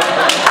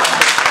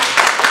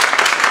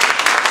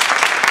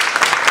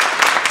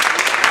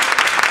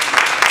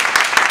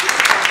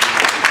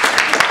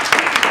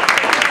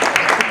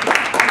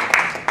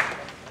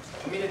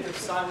 A minute of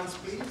silence,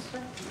 please.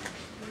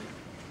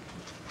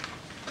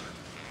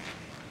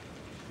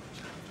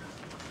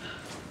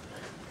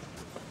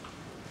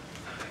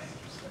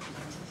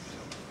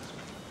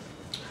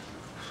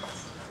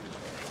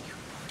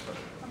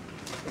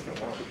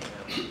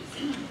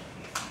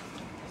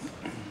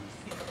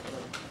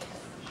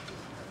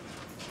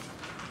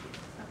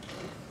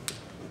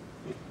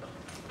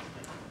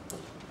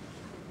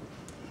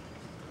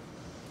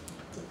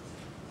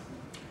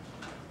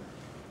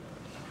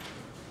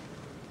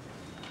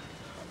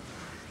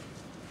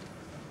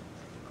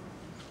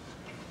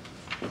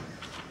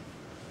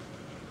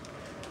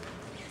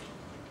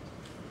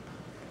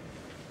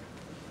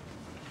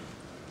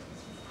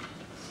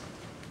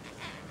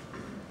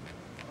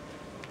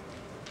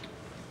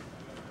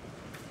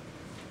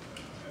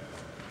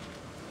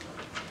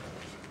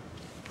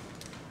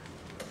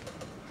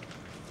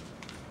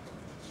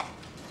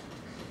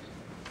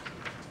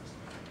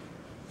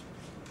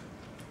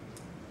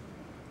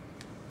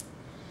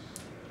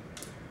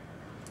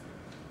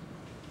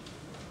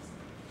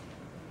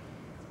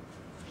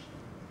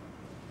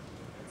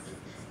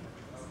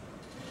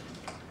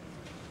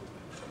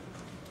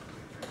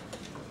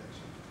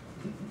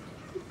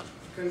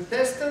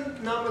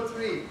 Contestant number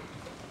 3,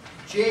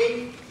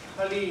 Jay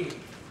Halim.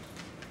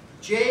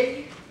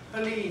 Jay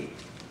Halim,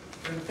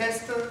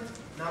 contestant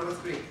number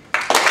 3.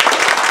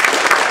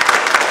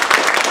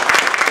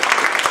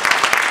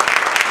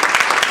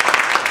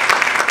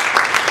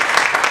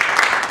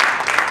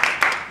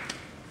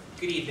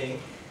 Good evening.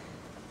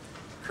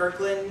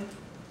 Kirkland,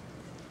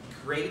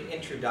 great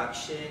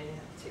introduction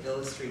to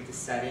illustrate the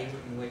setting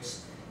in which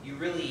you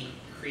really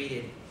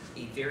created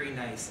a very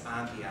nice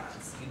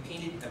ambiance. You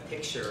painted a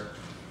picture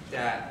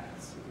that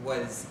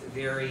was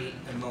very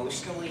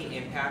emotionally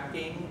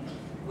impacting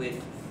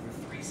with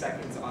 3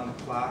 seconds on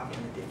the clock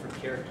and the different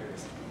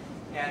characters.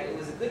 And it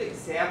was a good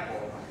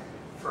example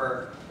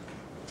for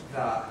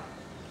the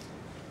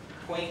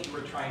point you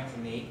were trying to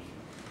make,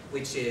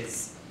 which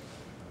is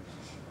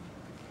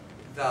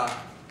the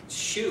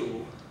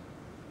shoe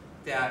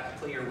that a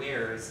player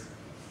wears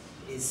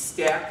is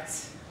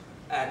stacked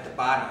at the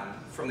bottom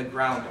from the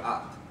ground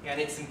up. And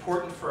it's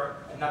important for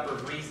a number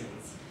of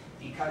reasons.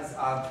 Because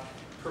of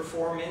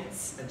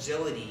performance,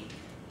 agility,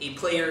 a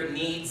player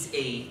needs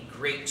a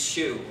great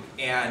shoe.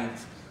 And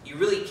you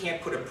really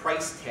can't put a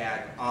price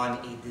tag on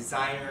a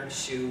designer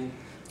shoe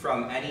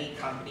from any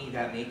company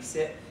that makes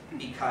it,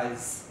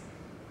 because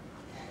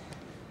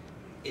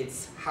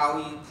it's how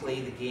you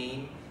play the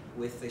game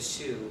with the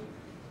shoe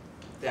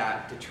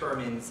that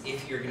determines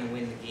if you're going to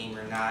win the game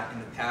or not,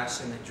 and the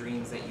passion, the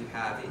dreams that you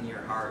have in your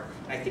heart.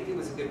 And I think it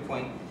was a good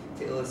point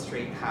to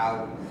illustrate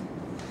how,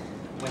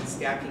 when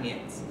stacking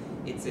it,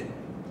 it's a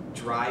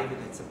drive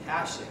and it's a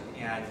passion.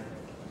 And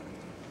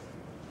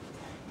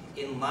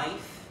in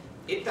life,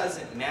 it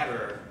doesn't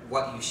matter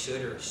what you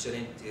should or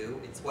shouldn't do.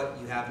 It's what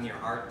you have in your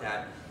heart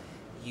that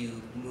you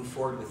move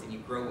forward with and you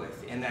grow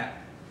with, and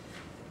that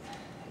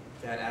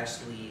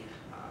actually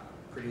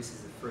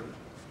produces the fruit.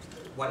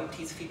 One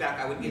piece of feedback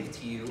I would give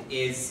to you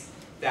is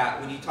that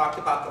when you talked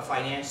about the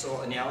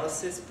financial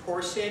analysis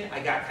portion, I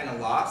got kind of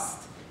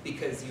lost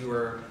because you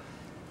were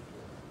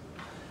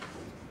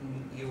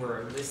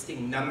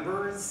listing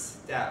numbers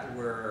that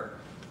were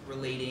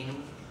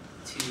relating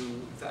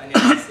to the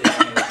analysis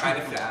and it was kind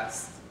of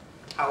fast.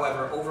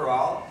 However,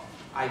 overall,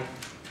 I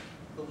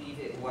believe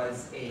it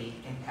was an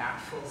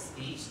impactful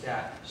speech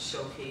that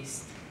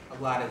showcased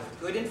a lot of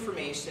good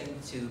information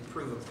to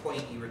prove a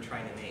point you were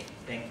trying to make.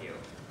 Thank you.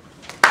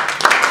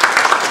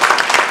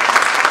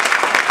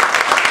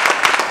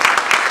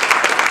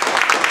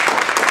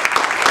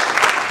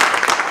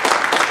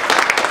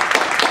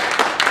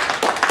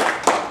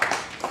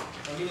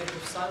 A minute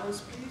of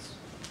silence, please.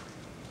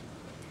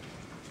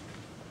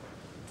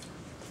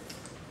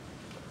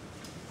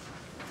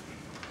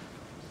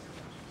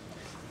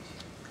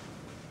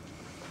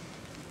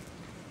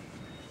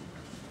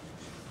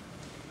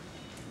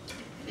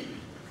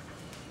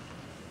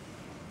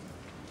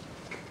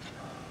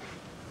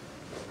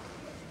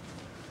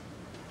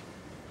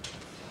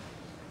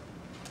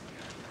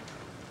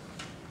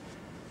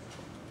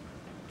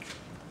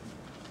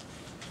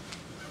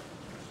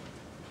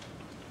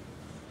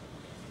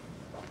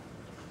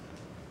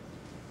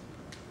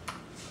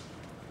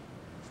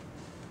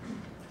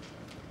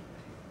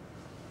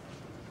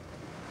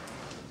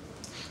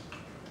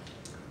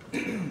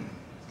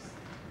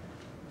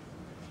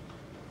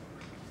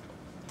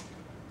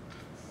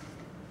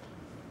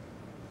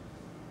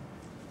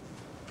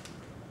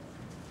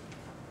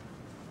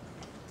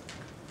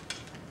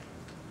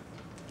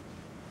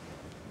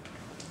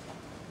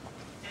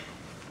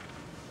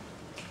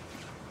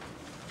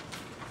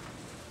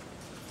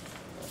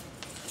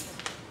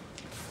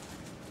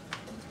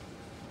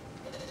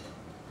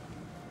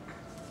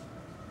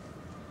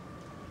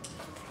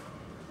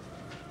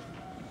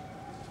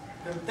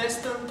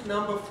 Contestant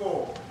number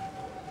 4,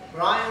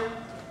 Brian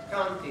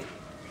Canty.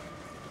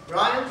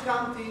 Brian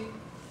Canty,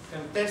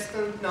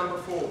 contestant number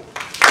 4.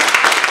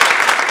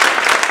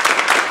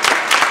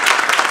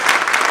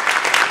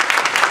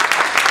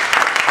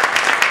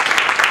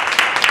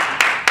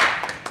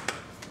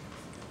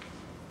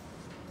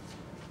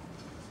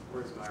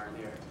 Where's Myron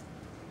here?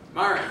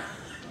 Myron,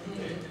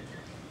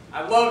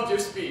 I loved your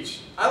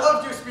speech. I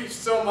loved your speech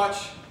so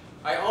much,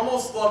 I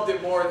almost loved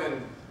it more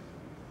than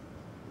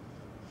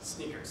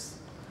sneakers.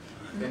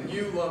 Then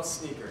you love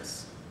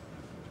sneakers.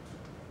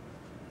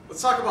 Let's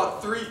talk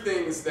about 3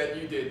 things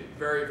that you did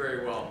very,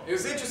 very well. It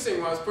was interesting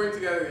when I was putting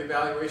together the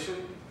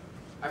evaluation,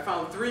 I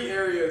found 3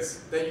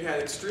 areas that you had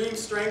extreme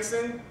strengths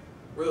in,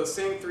 were those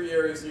same 3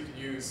 areas you could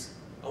use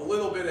a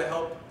little bit of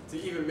help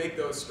to even make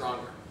those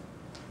stronger.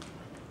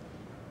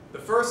 The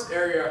first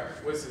area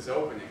was his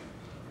opening.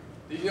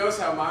 Did you notice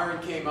how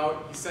Myron came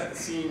out, he set the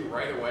scene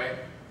right away?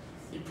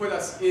 He put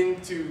us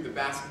into the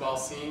basketball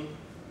scene.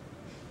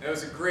 It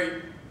was a great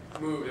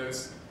move. It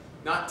was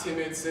not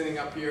timid sitting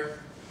up here.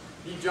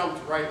 He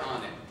jumped right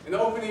on it. And the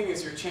opening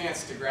is your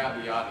chance to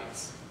grab the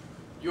audience.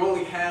 You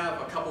only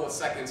have a couple of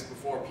seconds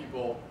before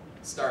people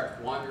start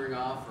wandering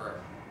off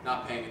or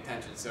not paying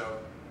attention, so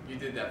you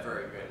did that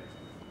very good.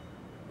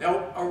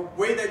 Now, a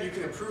way that you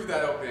can improve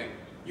that opening,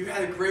 you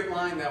had a great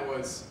line that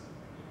was,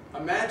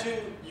 imagine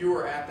you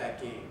were at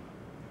that game.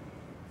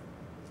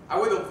 I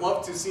would have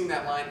loved to have seen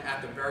that line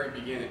at the very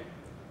beginning.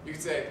 You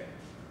could say,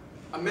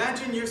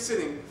 imagine you're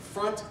sitting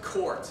front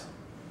court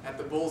at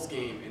the Bulls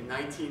game in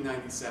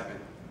 1997,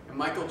 and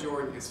Michael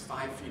Jordan is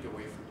 5 feet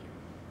away from you.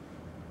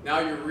 Now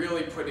you're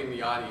really putting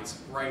the audience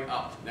right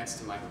up next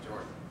to Michael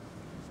Jordan.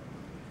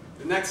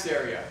 The next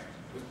area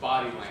was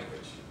body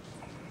language.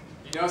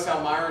 You notice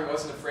how Myron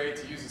wasn't afraid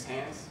to use his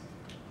hands?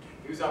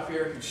 He was up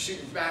here, he was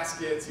shooting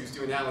baskets, he was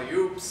doing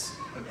alley-oops.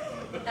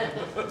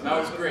 That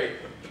was great.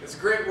 It's a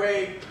great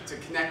way to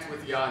connect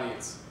with the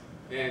audience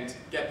and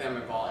get them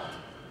involved.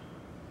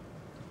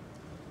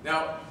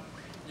 Now,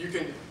 you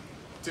can,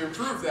 to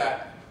improve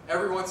that,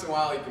 every once in a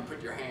while you can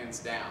put your hands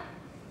down.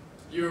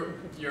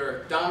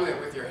 You're dominant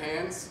with your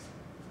hands,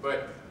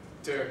 but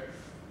to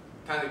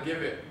kind of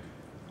give it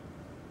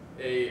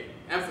an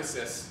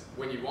emphasis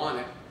when you want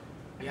it,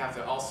 you have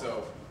to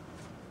also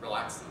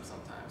relax them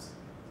sometimes.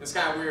 It's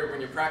kind of weird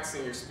when you're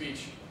practicing your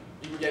speech,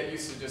 you can get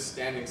used to just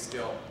standing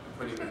still and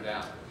putting them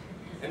down.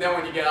 And then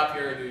when you get up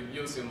here, you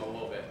use them a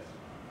little bit.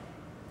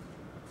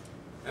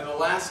 And the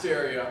last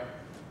area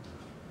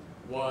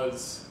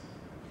was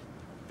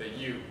the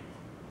you.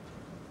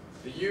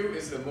 The you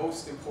is the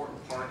most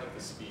important part of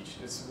the speech.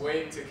 It's a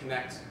way to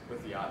connect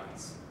with the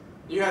audience.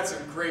 You had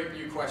some great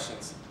you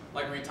questions,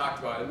 like we talked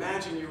about.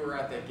 Imagine you were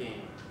at that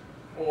game.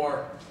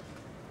 Or,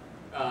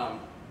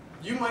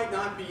 you might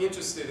not be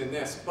interested in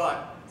this,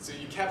 but, so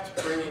you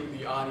kept bringing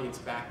the audience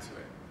back to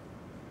it.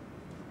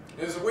 And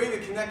there's a way to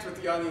connect with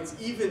the audience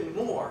even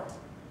more,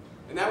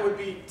 and that would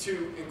be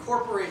to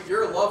incorporate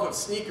your love of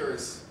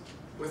sneakers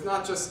with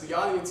not just the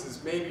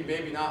audience's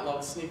maybe not love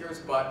of sneakers,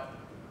 but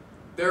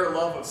their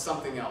love of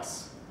something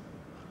else.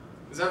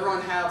 Does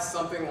everyone have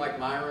something like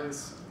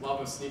Myron's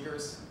love of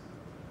sneakers?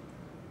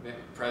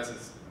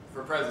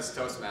 For Prez's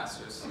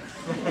Toastmasters.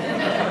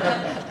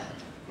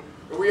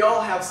 But we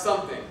all have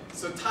something,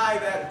 so tie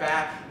that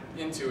back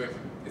into it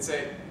and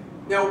say,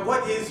 now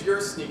what is your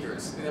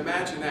sneakers? And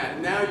imagine that.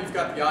 And now you've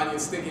got the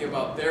audience thinking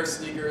about their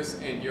sneakers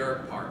and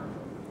your part.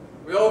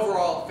 But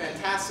overall,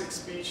 fantastic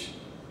speech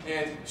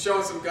and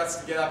showing some guts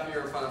to get up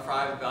here in front of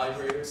 5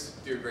 evaluators.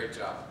 Do a great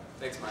job.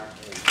 Thanks, Myron.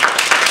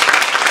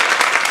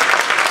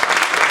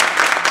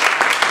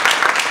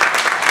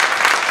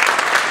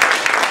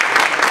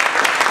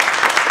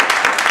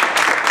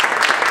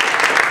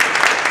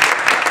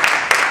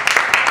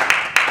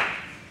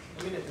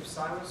 A minute of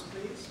silence,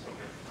 please.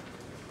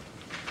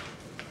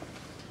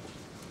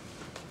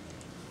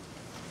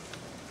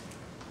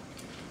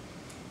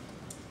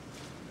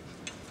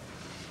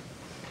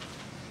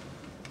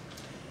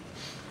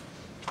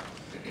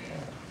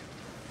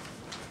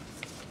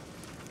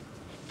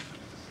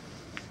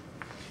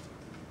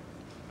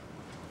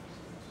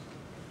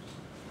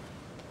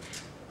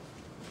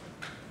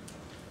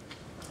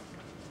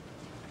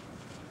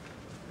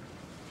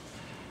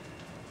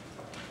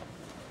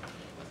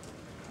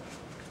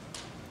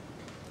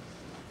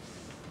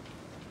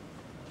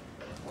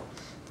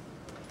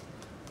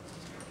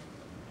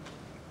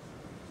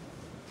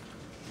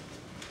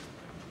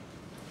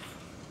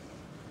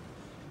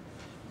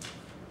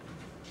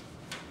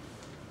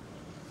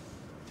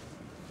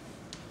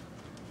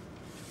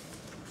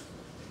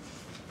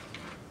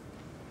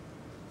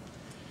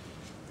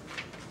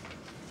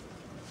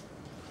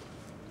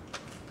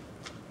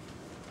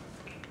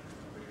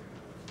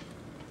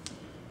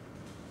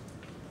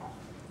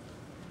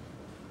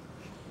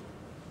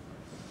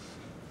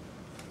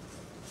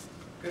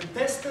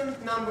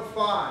 Contestant number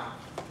 5,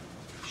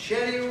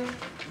 Cheryl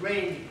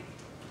Rainey.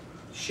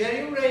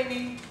 Cheryl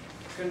Rainey,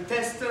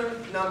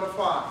 contestant number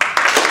 5.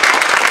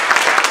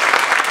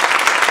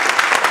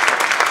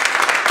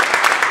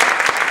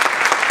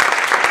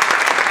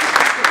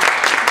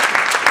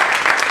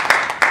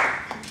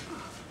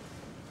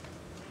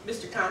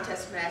 Mr.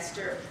 Contest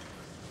Master,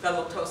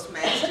 fellow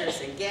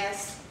Toastmasters and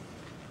guests,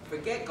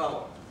 forget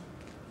gold,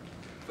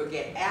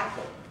 forget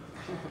Apple.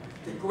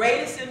 The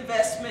greatest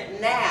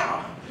investment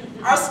now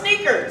are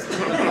sneakers. We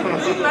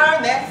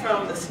learned that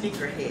from the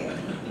sneakerhead.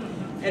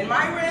 And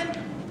Myron,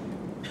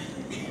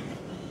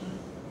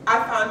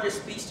 I found your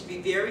speech to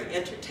be very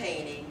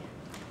entertaining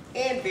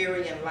and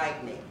very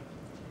enlightening.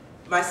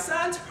 My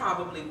sons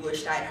probably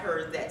wished I'd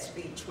heard that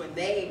speech when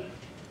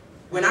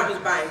I was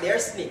buying their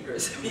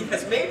sneakers,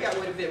 because maybe I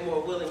would have been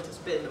more willing to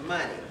spend the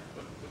money.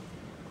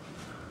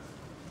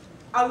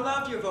 I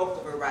loved your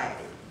vocal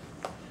variety.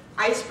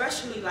 I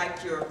especially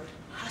liked your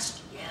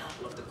husky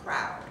yell of the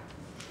crowd.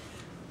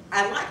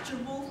 I liked your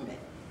movement.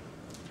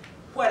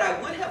 What I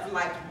would have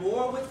liked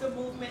more with the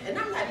movement, and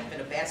I'm not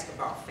even a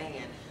basketball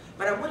fan,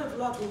 but I would have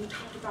loved when you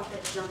talked about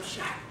that jump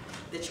shot,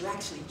 that you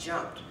actually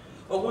jumped.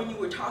 Or when you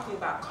were talking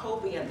about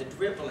Kobe and the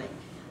dribbling,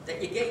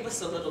 that you gave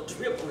us a little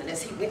dribbling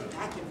as he went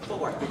back and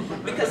forth.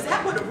 Because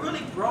that would have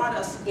really brought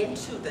us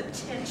into the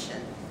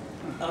tension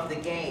of the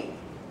game.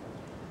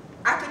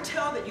 I could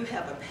tell that you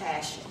have a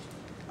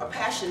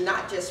passion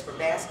not just for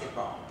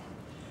basketball,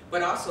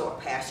 but also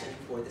a passion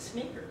for the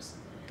sneakers.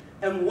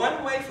 And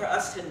one way for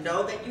us to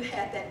know that you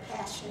had that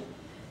passion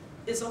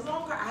is a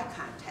longer eye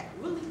contact.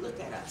 Really look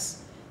at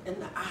us in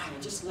the eye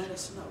and just let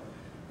us know.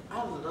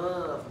 I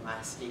love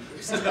my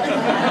sneakers. I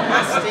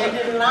stand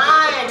in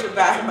line to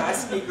buy my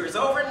sneakers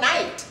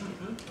overnight.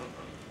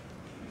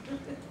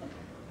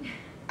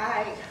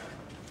 I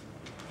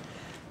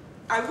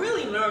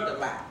really learned a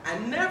lot. I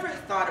never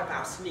thought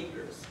about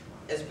sneakers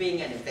as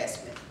being an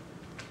investment.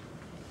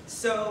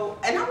 So,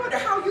 and I wonder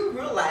how you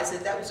realized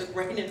that that was a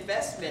great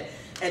investment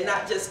and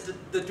not just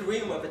the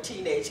dream of a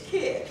teenage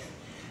kid.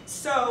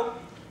 So,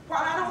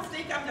 while I don't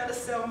think I'm gonna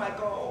sell my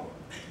gold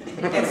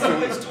and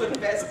switch to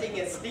investing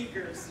in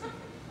sneakers,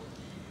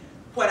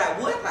 what I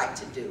would like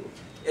to do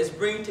is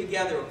bring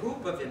together a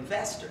group of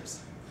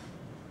investors,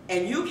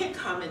 and you can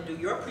come and do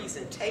your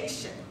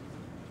presentation.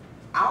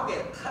 I'll get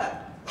a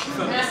cut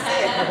from the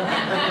set.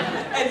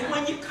 And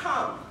when you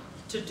come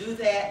to do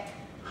that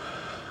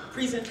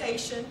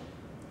presentation,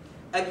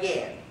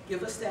 again,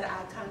 give us that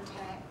eye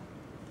contact,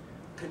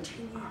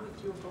 continue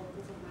with your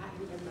vocal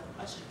variety and the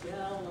hush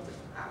yell of the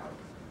crowd.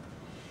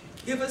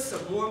 Give us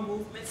some more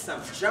movement,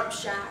 some jump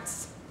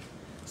shots,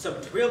 some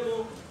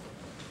dribble,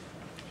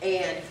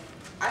 and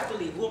I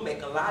believe we'll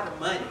make a lot of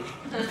money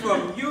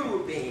from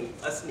you being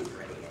a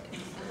sneakerhead.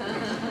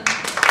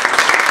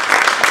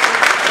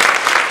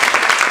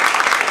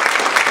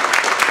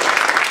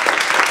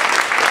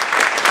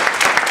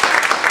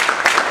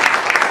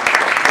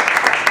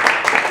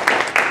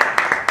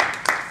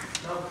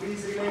 Now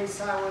please remain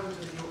silent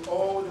until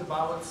all the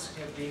ballots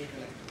have been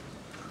collected.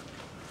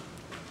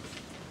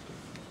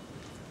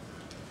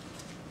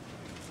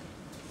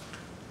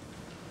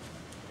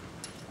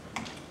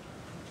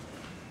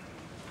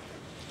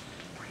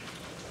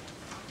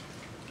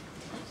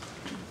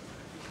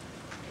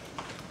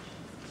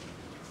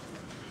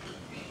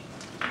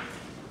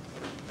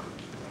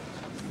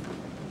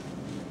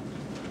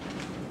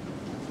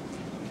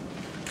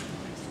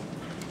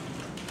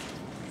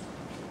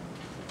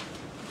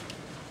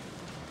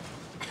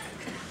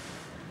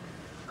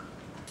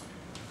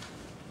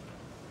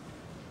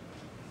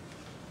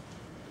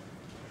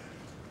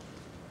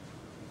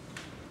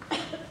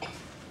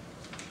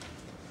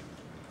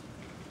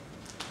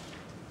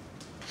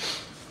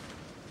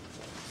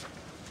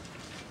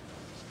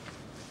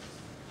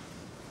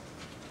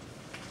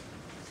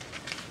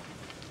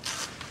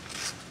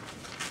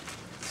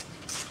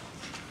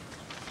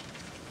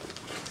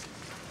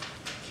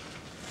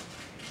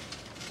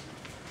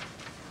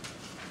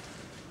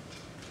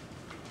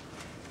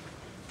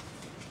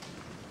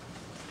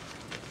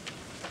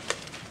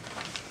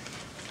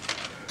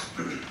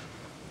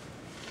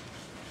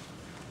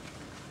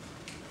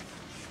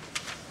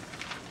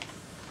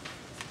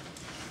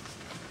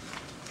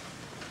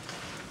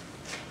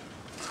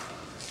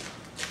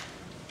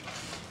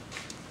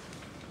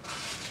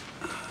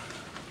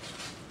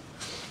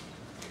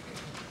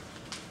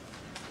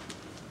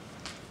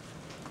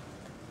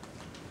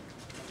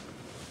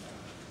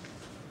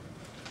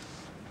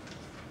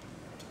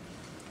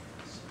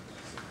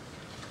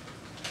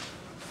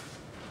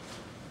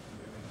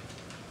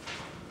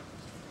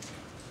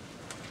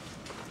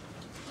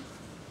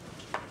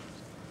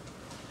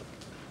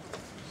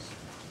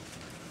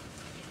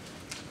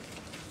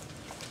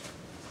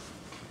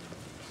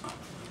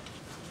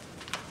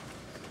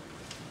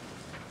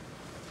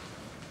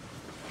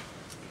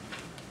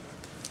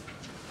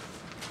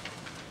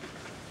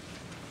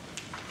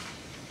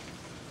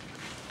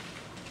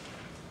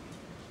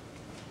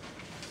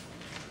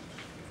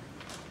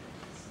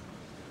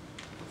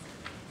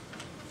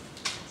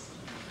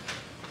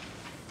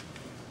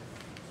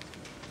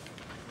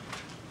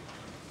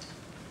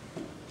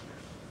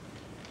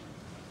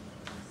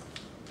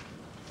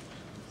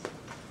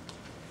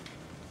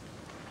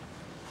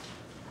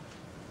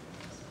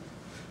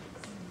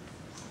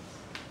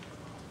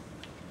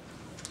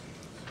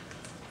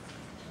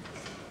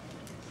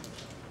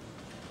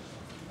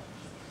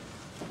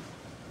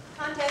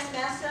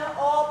 Toastmaster.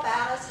 All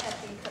ballots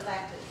have been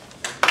collected.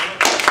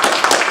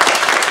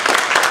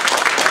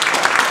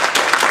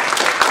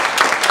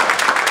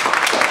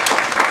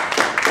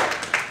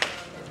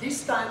 At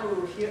this time, we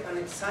will hear an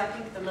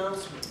exciting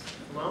announcement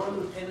from our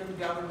Lieutenant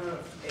Governor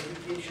of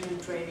Education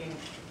and Training,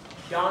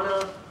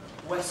 Donna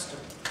Weston.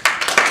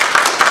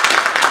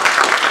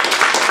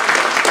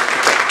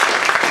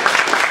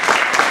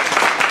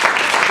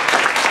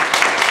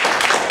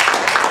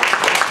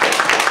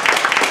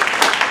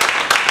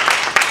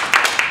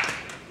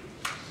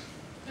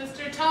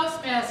 Mr.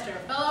 Toastmaster,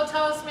 fellow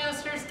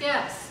Toastmasters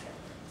guests,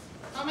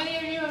 how many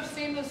of you have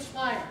seen this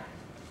flyer?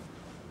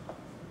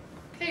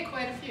 Okay,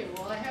 quite a few.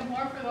 Well, I have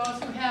more for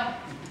those who haven't.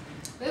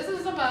 This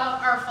is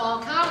about our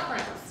fall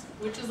conference,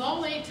 which is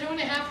only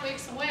 2.5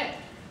 weeks away.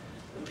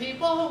 The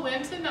people who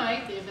win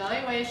tonight, the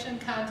evaluation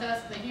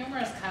contest, the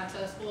humorous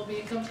contest, will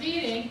be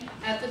competing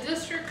at the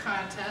district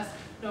contest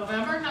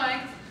November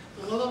 9th,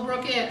 the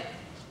Willowbrook Inn.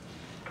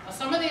 Now,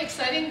 some of the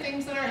exciting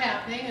things that are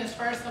happening is,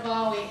 first of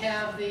all, we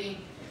have the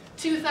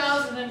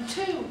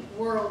 2002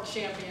 World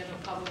Champion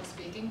of Public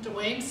Speaking,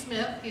 Dwayne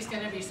Smith. He's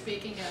going to be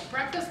speaking at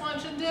breakfast,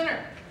 lunch, and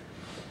dinner.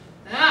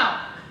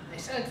 Now, I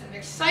said it's an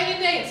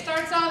exciting day. It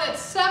starts out at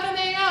 7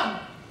 a.m.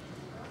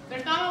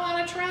 There's not a lot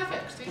of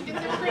traffic, so you can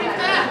get there pretty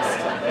fast.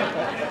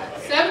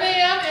 7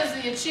 a.m. is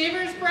the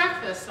Achievers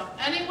Breakfast, so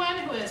anyone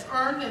who has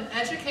earned an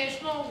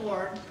educational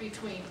award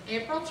between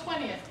April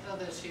 20th of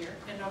this year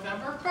and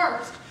November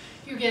 1st,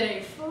 you get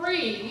a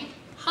free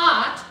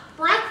hot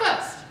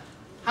breakfast.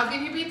 How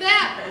can you beat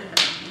that?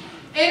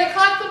 8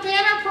 o'clock, the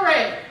banner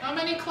parade. How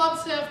many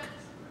clubs have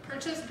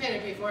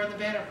participated before in the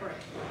banner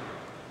parade?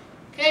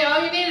 Okay,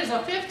 all you need is a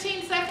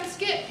 15-second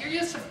skit. You're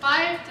used to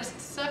 5 to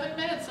 7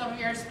 minutes of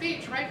your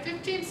speech, right?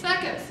 15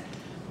 seconds.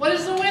 What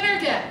does the winner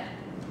get?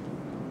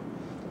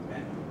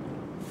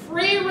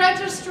 Free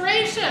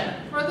registration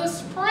for the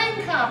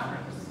spring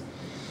conference.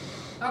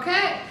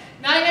 Okay,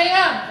 9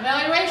 a.m.,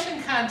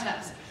 evaluation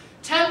contest.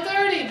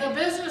 10:30, the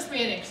business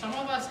meeting. Some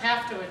of us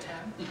have to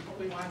attend, but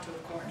we want to,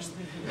 of course.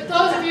 But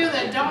those of you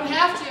that don't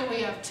have to,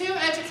 we have 2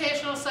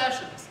 educational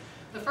sessions.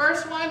 The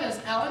first one is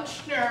Ellen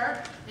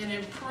Schnur and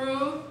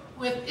Improve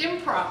with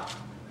Improv.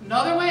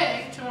 Another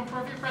way to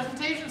improve your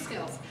presentation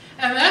skills.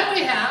 And then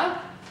we have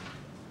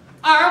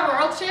our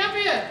world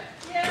champion,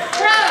 the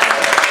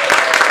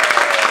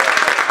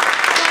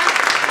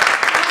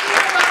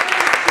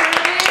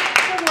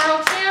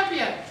world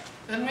champion.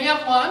 Then we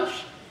have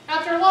lunch.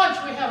 After lunch,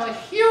 we have a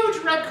huge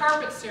red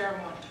carpet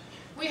ceremony.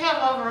 We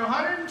have over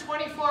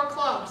 124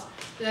 clubs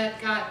that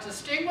got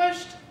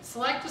distinguished,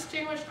 select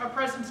distinguished, or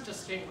presence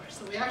distinguished.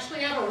 So we actually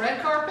have a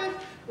red carpet.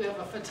 We have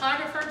a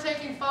photographer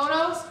taking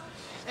photos.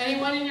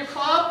 Anyone in your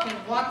club can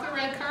walk the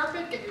red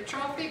carpet, get your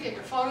trophy, get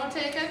your photo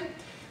taken.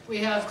 We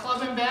have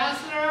Club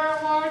Ambassador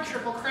Award,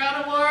 Triple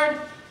Crown Award,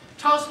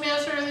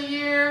 Toastmaster of the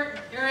Year,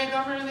 Area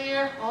Governor of the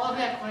Year, all of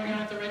that going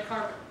on at the red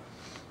carpet.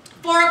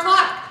 4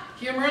 o'clock,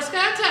 humorous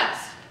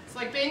contest. It's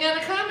like being at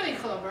a comedy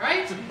club,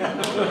 right? We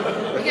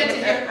get to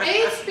hear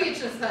 8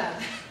 speeches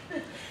then.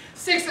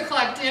 6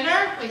 o'clock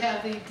dinner, we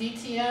have the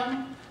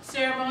DTM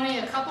ceremony,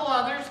 a couple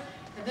others,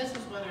 and this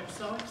is what I'm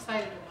so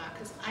excited about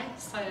because I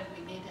decided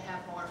we need to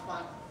have more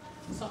fun.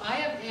 So I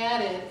have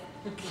added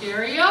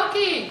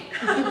karaoke.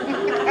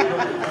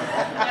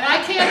 And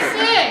I can't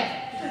sing.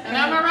 And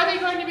I'm already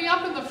going to be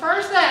up in the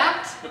first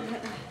act.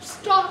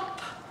 Stop.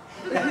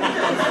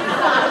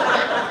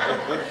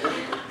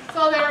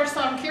 So there are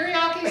some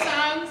karaoke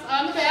songs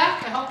on the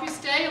back. I hope you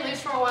stay, at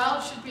least for a while.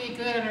 It should be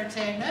good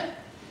entertainment.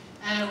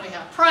 And we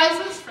have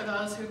prizes for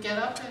those who get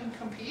up and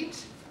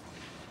compete.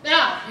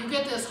 Now, you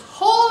get this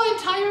whole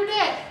entire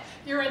day.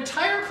 Your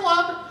entire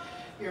club,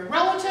 your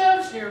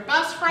relatives, your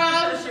best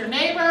friends, your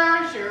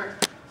neighbors,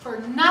 for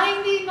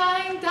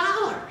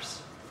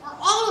 $99 for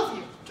all of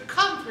you to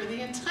come for the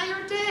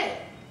entire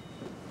day.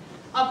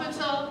 Up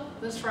until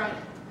this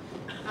Friday.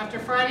 After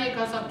Friday, it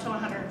goes up to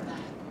 $109.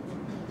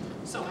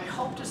 So I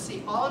hope to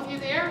see all of you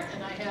there,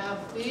 and I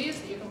have these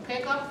that you can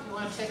pick up if you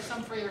want to take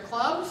some for your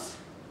clubs.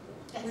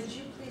 Would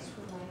you please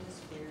remind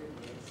us where it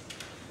is?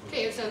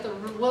 Okay, it's at the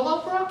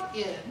Willowbrook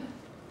Inn,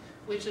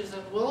 which is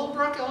in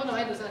Willowbrook,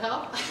 Illinois. Does that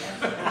help?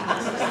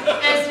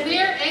 It's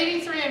near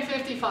 83 and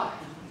 55.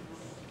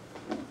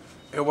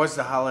 It was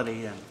the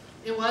Holiday Inn.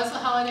 It was the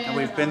Holiday Inn. And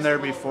we've been there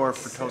before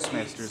for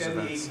Toastmasters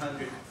events.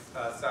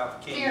 7800 South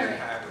King Here.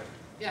 Highway.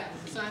 Yeah,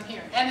 it's on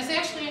here. And it's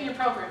actually in your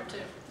program,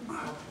 too,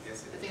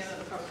 Yes, at it the is. end of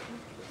the program.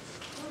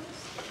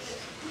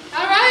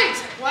 All right.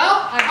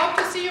 Well, I hope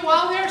to see you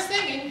all there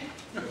singing.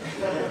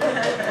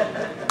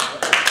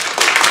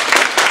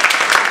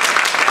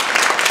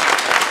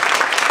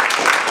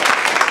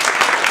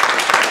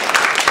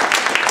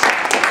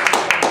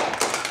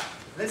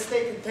 Let's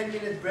take a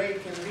 10-minute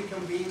break and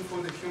reconvene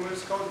for the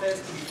humorous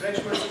contest. The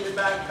freshmen in the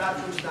back,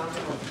 bathrooms down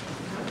the hall.